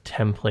sort of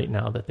template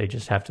now that they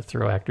just have to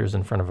throw actors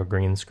in front of a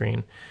green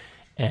screen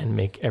and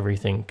make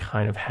everything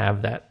kind of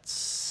have that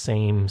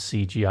same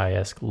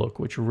CGI-esque look,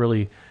 which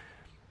really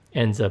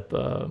ends up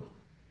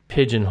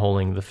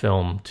pigeonholing the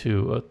film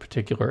to a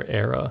particular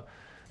era.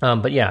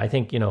 But yeah, I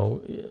think,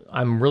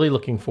 I'm really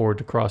looking forward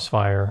to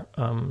Crossfire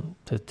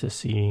to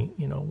see,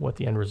 what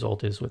the end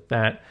result is with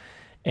that.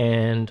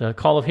 And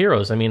Call of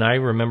Heroes. I mean, I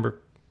remember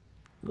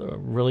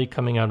really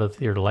coming out of the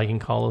theater liking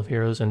Call of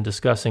Heroes and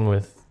discussing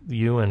with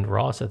you and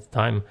Ross at the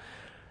time,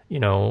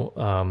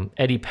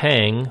 Eddie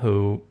Pang,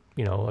 who,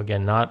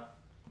 again, not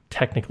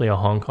technically a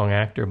Hong Kong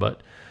actor,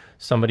 but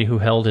somebody who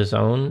held his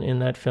own in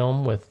that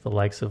film with the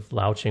likes of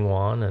Lau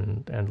Ching-wan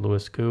and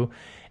Louis Koo.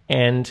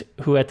 And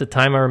who at the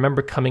time I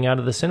remember coming out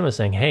of the cinema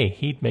saying, hey,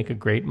 he'd make a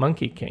great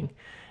Monkey King.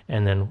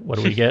 And then what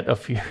do we get a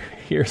few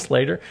years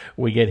later?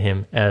 We get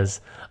him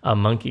as a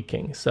Monkey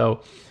King.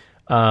 So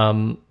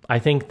I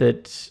think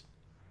that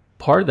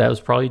part of that was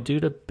probably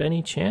due to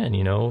Benny Chan,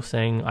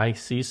 saying I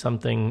see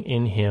something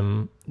in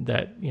him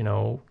that,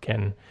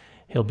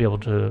 he'll be able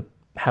to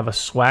have a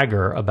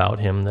swagger about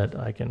him that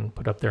I can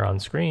put up there on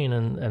screen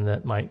and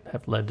that might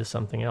have led to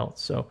something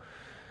else. So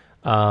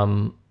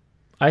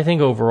I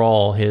think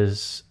overall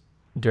his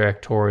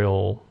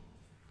directorial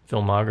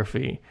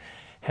filmography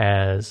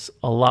has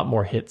a lot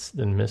more hits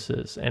than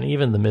misses. And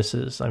even the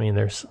misses, I mean,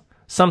 there's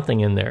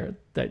something in there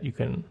that you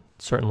can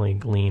certainly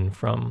glean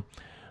from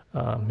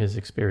his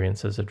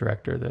experience as a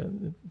director.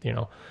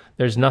 That,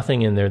 there's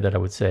nothing in there that I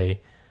would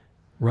say,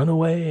 run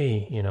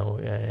away,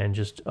 and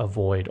just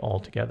avoid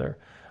altogether.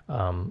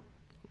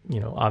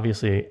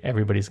 Obviously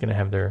everybody's going to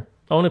have their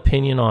own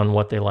opinion on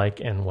what they like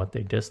and what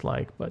they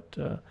dislike, but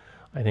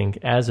I think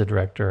as a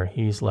director,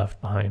 he's left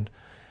behind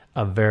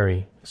a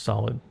very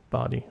solid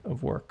body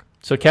of work.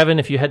 So, Kevin,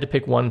 if you had to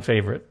pick one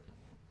favorite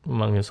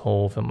among his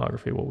whole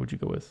filmography, what would you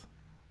go with?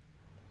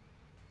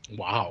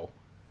 Wow,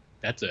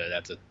 that's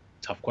a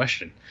tough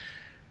question.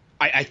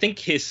 I think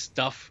his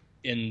stuff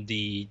in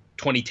the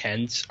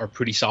 2010s are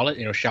pretty solid.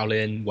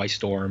 Shaolin, White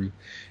Storm,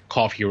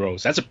 Call of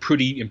Heroes. That's a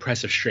pretty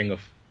impressive string of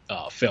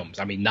films.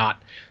 I mean,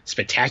 not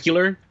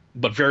spectacular,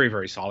 but very,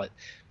 very solid.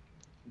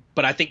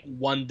 But I think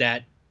one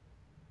that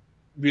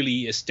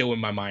really is still in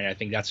my mind, I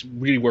think that's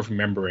really worth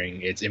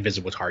remembering, it's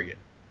Invisible Target.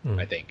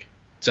 I think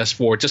just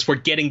for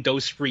getting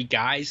those three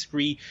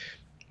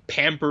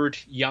pampered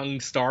young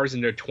stars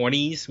in their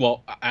 20s.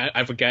 Well,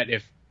 I forget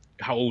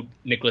how old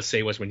Nicholas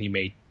Tse was when he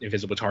made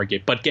Invisible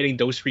Target, but getting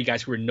those three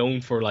guys who were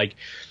known for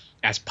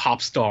as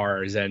pop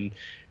stars and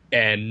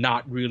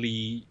not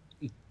really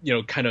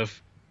kind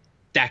of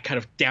that kind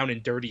of down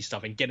and dirty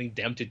stuff, and getting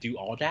them to do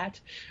all that,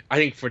 I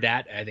think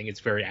it's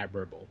very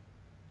admirable.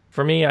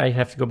 For me, I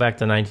have to go back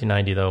to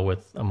 1990, though,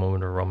 with A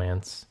Moment of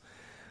Romance.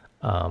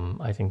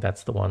 I think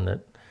that's the one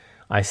that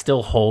I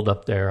still hold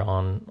up there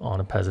on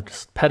a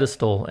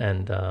pedestal,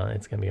 and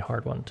it's going to be a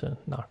hard one to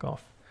knock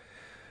off.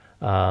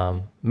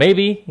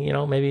 Maybe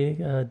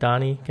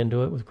Donnie can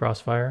do it with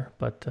Crossfire,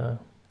 but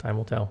time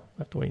will tell. We'll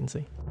have to wait and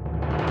see.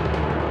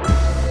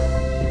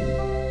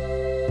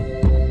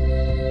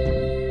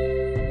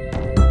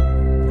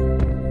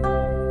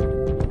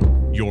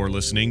 You're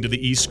listening to the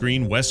East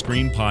Screen West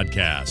Screen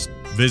podcast.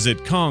 Visit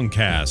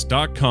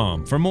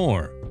Comcast.com for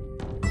more.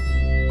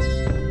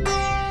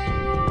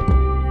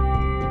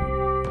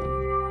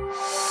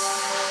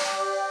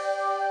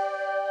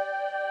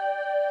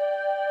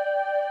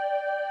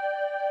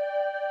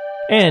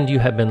 And you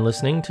have been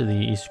listening to the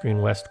East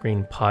Screen West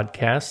Screen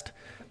podcast.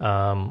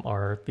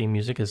 Our theme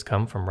music has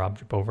come from Rob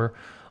Jabover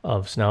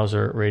of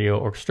Schnauzer Radio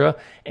Orchestra,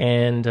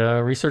 and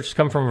research has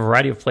come from a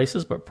variety of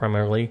places, but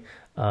primarily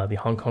the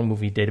Hong Kong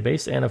Movie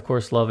Database, and of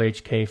course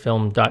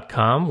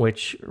lovehkfilm.com,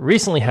 which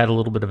recently had a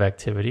little bit of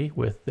activity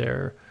with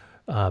their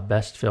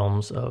best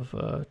films of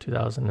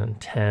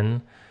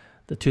 2010.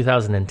 The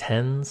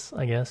 2010s,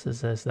 I guess,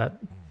 is that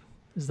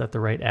Is that the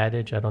right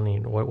adage? I don't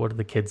even. What do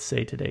the kids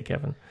say today,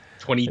 Kevin?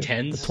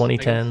 2010s. The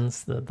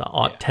 2010s, the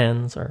aught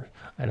 10s, or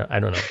I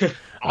don't know.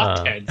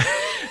 Aught 10s.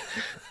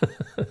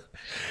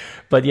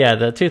 But yeah,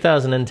 the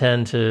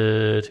 2010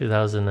 to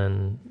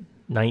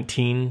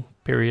 2019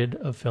 period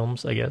of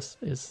films, I guess,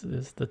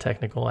 is the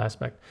technical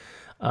aspect.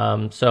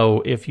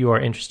 So if you are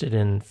interested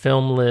in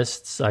film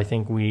lists, I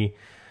think we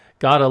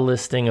got a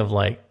listing of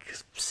like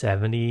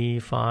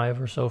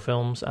 75 or so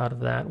films out of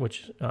that,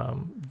 which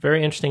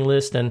very interesting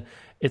list. And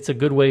it's a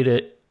good way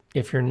to,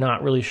 if you're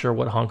not really sure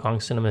what Hong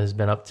Kong cinema has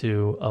been up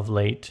to of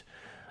late,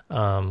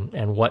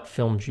 and what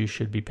films you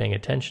should be paying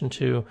attention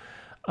to.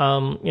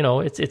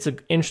 It's an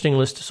interesting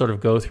list to sort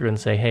of go through and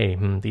say, hey,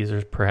 these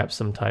are perhaps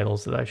some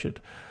titles that I should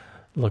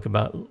look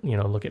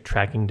at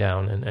tracking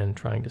down and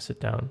trying to sit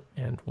down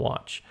and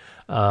watch.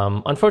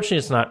 Unfortunately,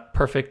 it's not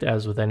perfect,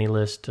 as with any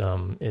list.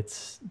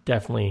 It's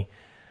definitely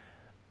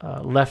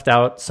left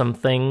out some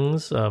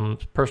things,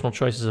 personal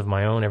choices of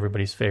my own.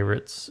 Everybody's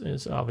favorites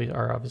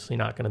are obviously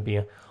not going to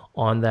be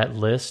on that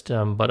list,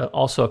 but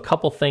also a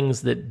couple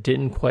things that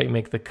didn't quite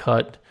make the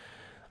cut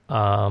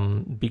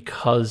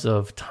because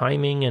of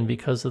timing and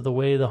because of the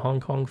way the Hong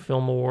Kong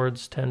Film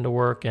Awards tend to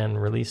work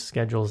and release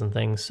schedules and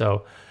things.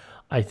 So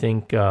I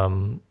think,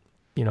 My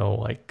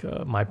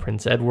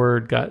Prince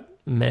Edward got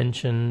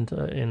mentioned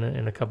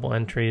in a couple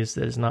entries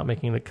that is not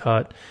making the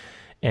cut,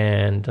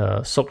 and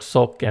Suk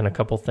Suk and a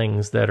couple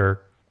things that are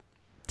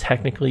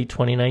technically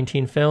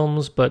 2019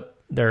 films, but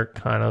they're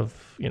kind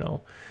of,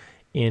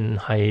 in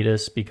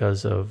hiatus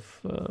because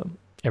of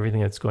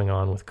everything that's going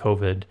on with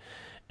COVID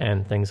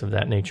and things of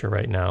that nature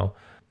right now.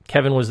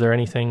 Kevin, was there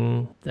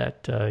anything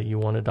that you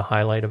wanted to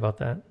highlight about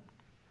that?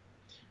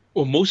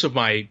 Well, most of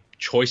my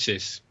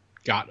choices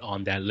got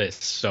on that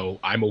list, so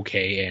I'm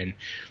okay. And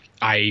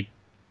I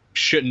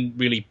shouldn't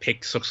really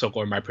pick Suk Suk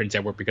or My Prince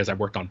Edward because I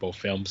worked on both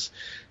films,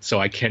 so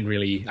I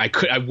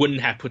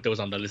wouldn't have put those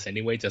on the list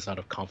anyway, just out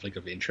of conflict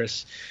of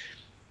interest.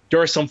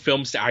 There are some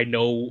films that I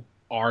know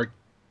are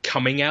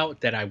coming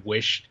out that I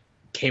wish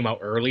came out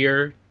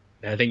earlier.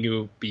 And I think it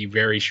would be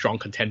very strong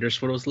contenders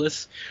for those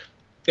lists.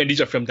 And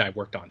these are films that I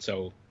worked on.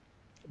 So,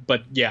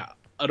 but yeah,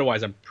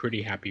 otherwise I'm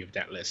pretty happy with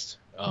that list.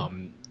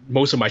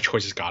 Most of my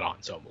choices got on,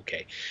 so I'm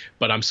okay.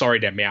 But I'm sorry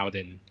that Meow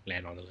didn't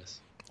land on the list.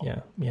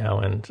 Yeah, Meow,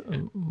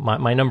 and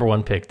my number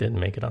one pick didn't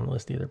make it on the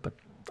list either, but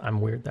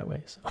I'm weird that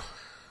way. So.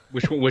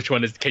 Which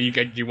one is? Do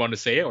you want to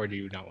say it, or do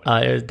you not want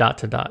to? It was Dot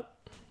to Dot.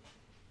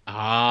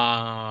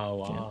 Ah,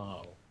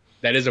 wow. Yeah.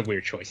 That is a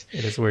weird choice.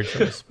 It is a weird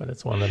choice, but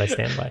it's one that I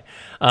stand by.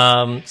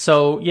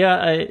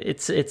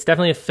 It's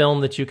definitely a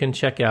film that you can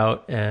check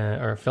out,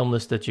 or a film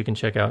list that you can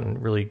check out and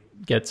really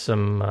get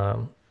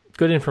some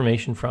good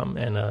information from.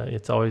 And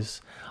it's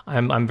always,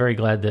 I'm very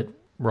glad that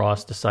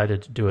Ross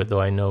decided to do it,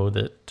 though I know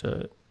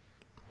that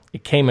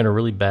it came at a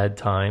really bad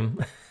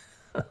time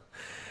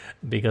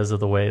because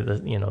of the way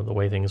that the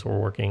way things were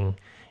working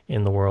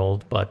in the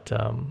world. But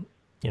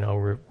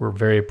we're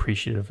very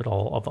appreciative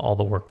of all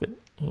the work that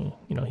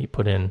he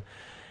put in,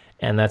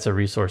 and that's a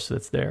resource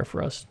that's there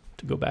for us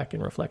to go back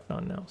and reflect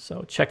on now.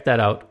 So check that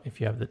out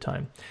if you have the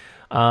time.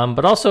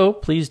 But also,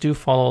 please do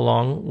follow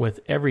along with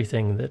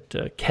everything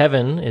that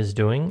Kevin is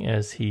doing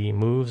as he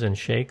moves and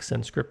shakes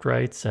and script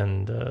writes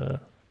and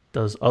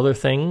does other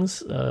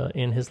things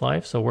in his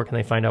life. So where can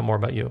they find out more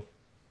about you?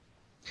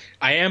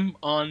 I am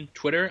on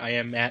Twitter. I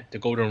am at The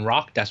Golden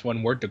Rock. That's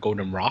one word, The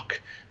Golden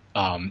Rock.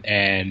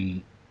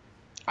 And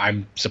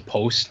I'm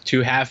supposed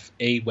to have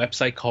a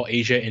website called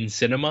Asia in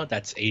Cinema.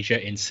 That's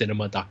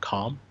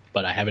asiaincinema.com,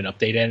 but I haven't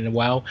updated it in a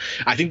while.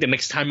 I think the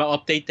next time I'll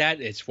update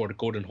that is for the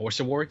Golden Horse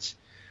Awards,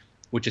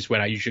 which is when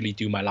I usually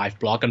do my live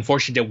blog.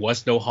 Unfortunately, there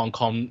was no Hong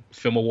Kong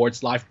Film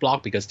Awards live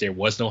blog because there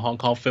was no Hong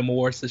Kong Film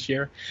Awards this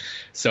year.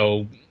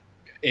 So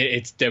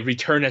it's the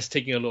return has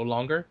taken a little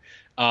longer.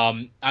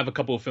 I have a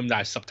couple of films that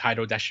I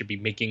subtitled that should be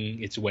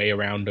making its way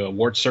around the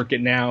award circuit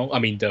now. I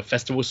mean, the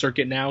festival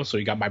circuit now. So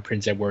you got My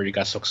Prince Edward, you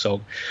got Suk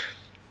Suk.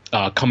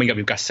 Coming up,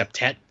 we've got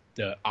Septet,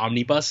 the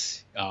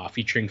Omnibus,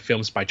 featuring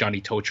films by Johnny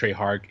To, Trey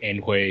Hark, Anne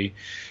Hui,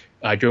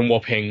 Jun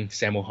Wo-ping,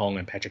 Sammo Hung,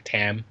 and Patrick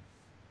Tam,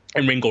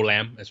 and Ringo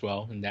Lam as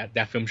well. And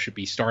that film should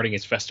be starting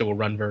its festival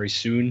run very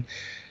soon.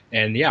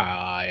 And yeah,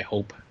 I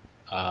hope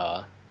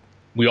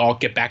we all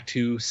get back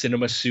to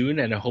cinema soon,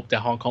 and I hope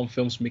that Hong Kong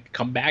films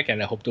come back,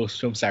 and I hope those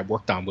films that I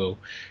worked on will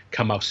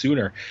come out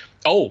sooner.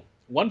 Oh,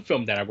 one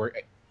film that I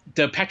worked...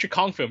 The Patrick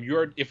Kong film,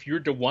 If You're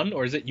the One,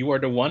 or is it You Are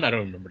the One? I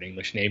don't remember the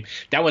English name.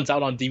 That one's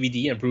out on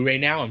DVD and Blu-ray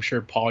now. I'm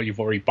sure, Paul,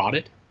 you've already bought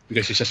it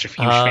because you're such a huge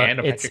fan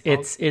of Patrick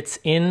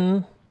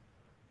Kong.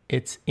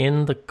 It's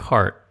in the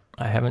cart.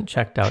 I haven't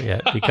checked out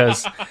yet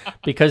because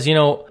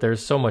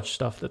there's so much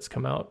stuff that's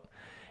come out.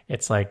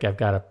 It's like I've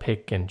got to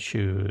pick and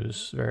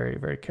choose very,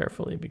 very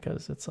carefully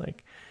because it's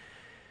like,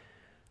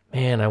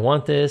 man, I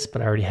want this,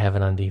 but I already have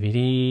it on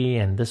DVD,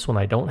 and this one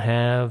I don't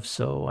have,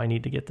 so I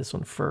need to get this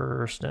one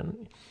first.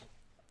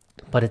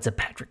 But it's a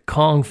Patrick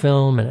Kong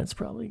film, and it's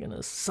probably going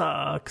to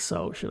suck.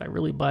 So should I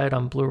really buy it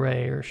on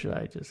Blu-ray, or should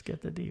I just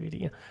get the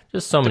DVD?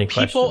 Just so many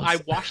questions.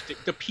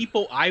 The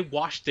people I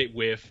watched it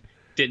with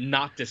did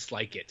not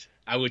dislike it.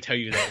 I will tell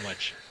you that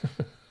much.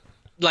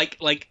 like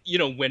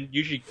when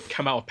usually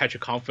come out with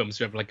Patrick Kong films,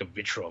 we have like a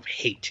vitriol of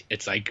hate.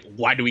 It's like,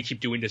 why do we keep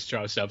doing this to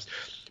ourselves?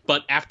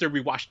 But after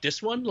we watched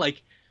this one,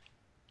 like,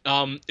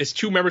 it's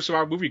two members of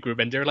our movie group,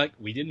 and they're like,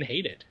 we didn't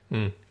hate it.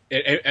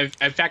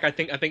 In fact, I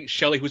think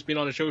Shelley, who's been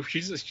on the show,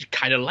 she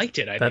kind of liked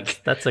it. I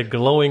think that's a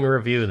glowing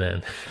review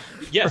then.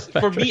 Yes,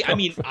 for me, I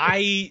mean,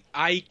 I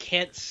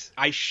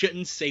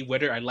shouldn't say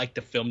whether I like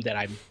the film that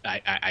I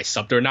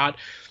subbed or not.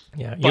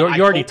 Yeah, you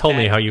already told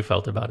me how you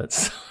felt about it.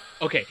 So.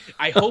 Okay,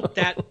 I hope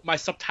that my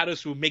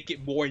subtitles will make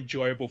it more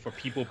enjoyable for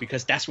people,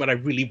 because that's what I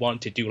really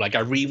want to do. Like, I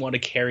really want to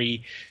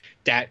carry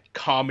that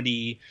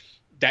comedy,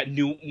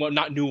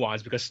 not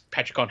nuance, because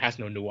Patrick Kong has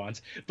no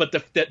nuance, but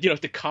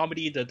the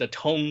comedy, the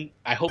tone.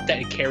 I hope that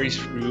it carries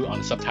through on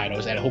the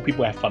subtitles, and I hope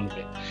people have fun with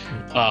it.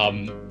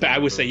 But I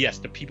would say yes,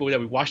 the people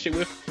that we watched it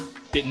with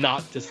did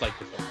not dislike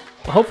the film.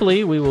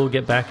 Hopefully, we will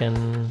get back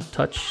in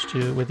touch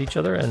with each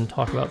other and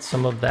talk about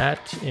some of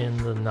that in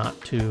the not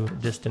too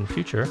distant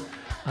future.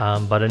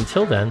 But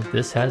until then,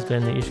 this has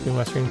been the East Screen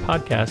West Screen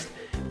podcast.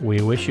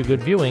 We wish you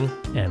good viewing,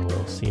 and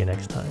we'll see you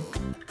next time.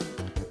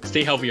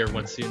 Stay healthy,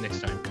 everyone. See you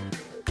next time.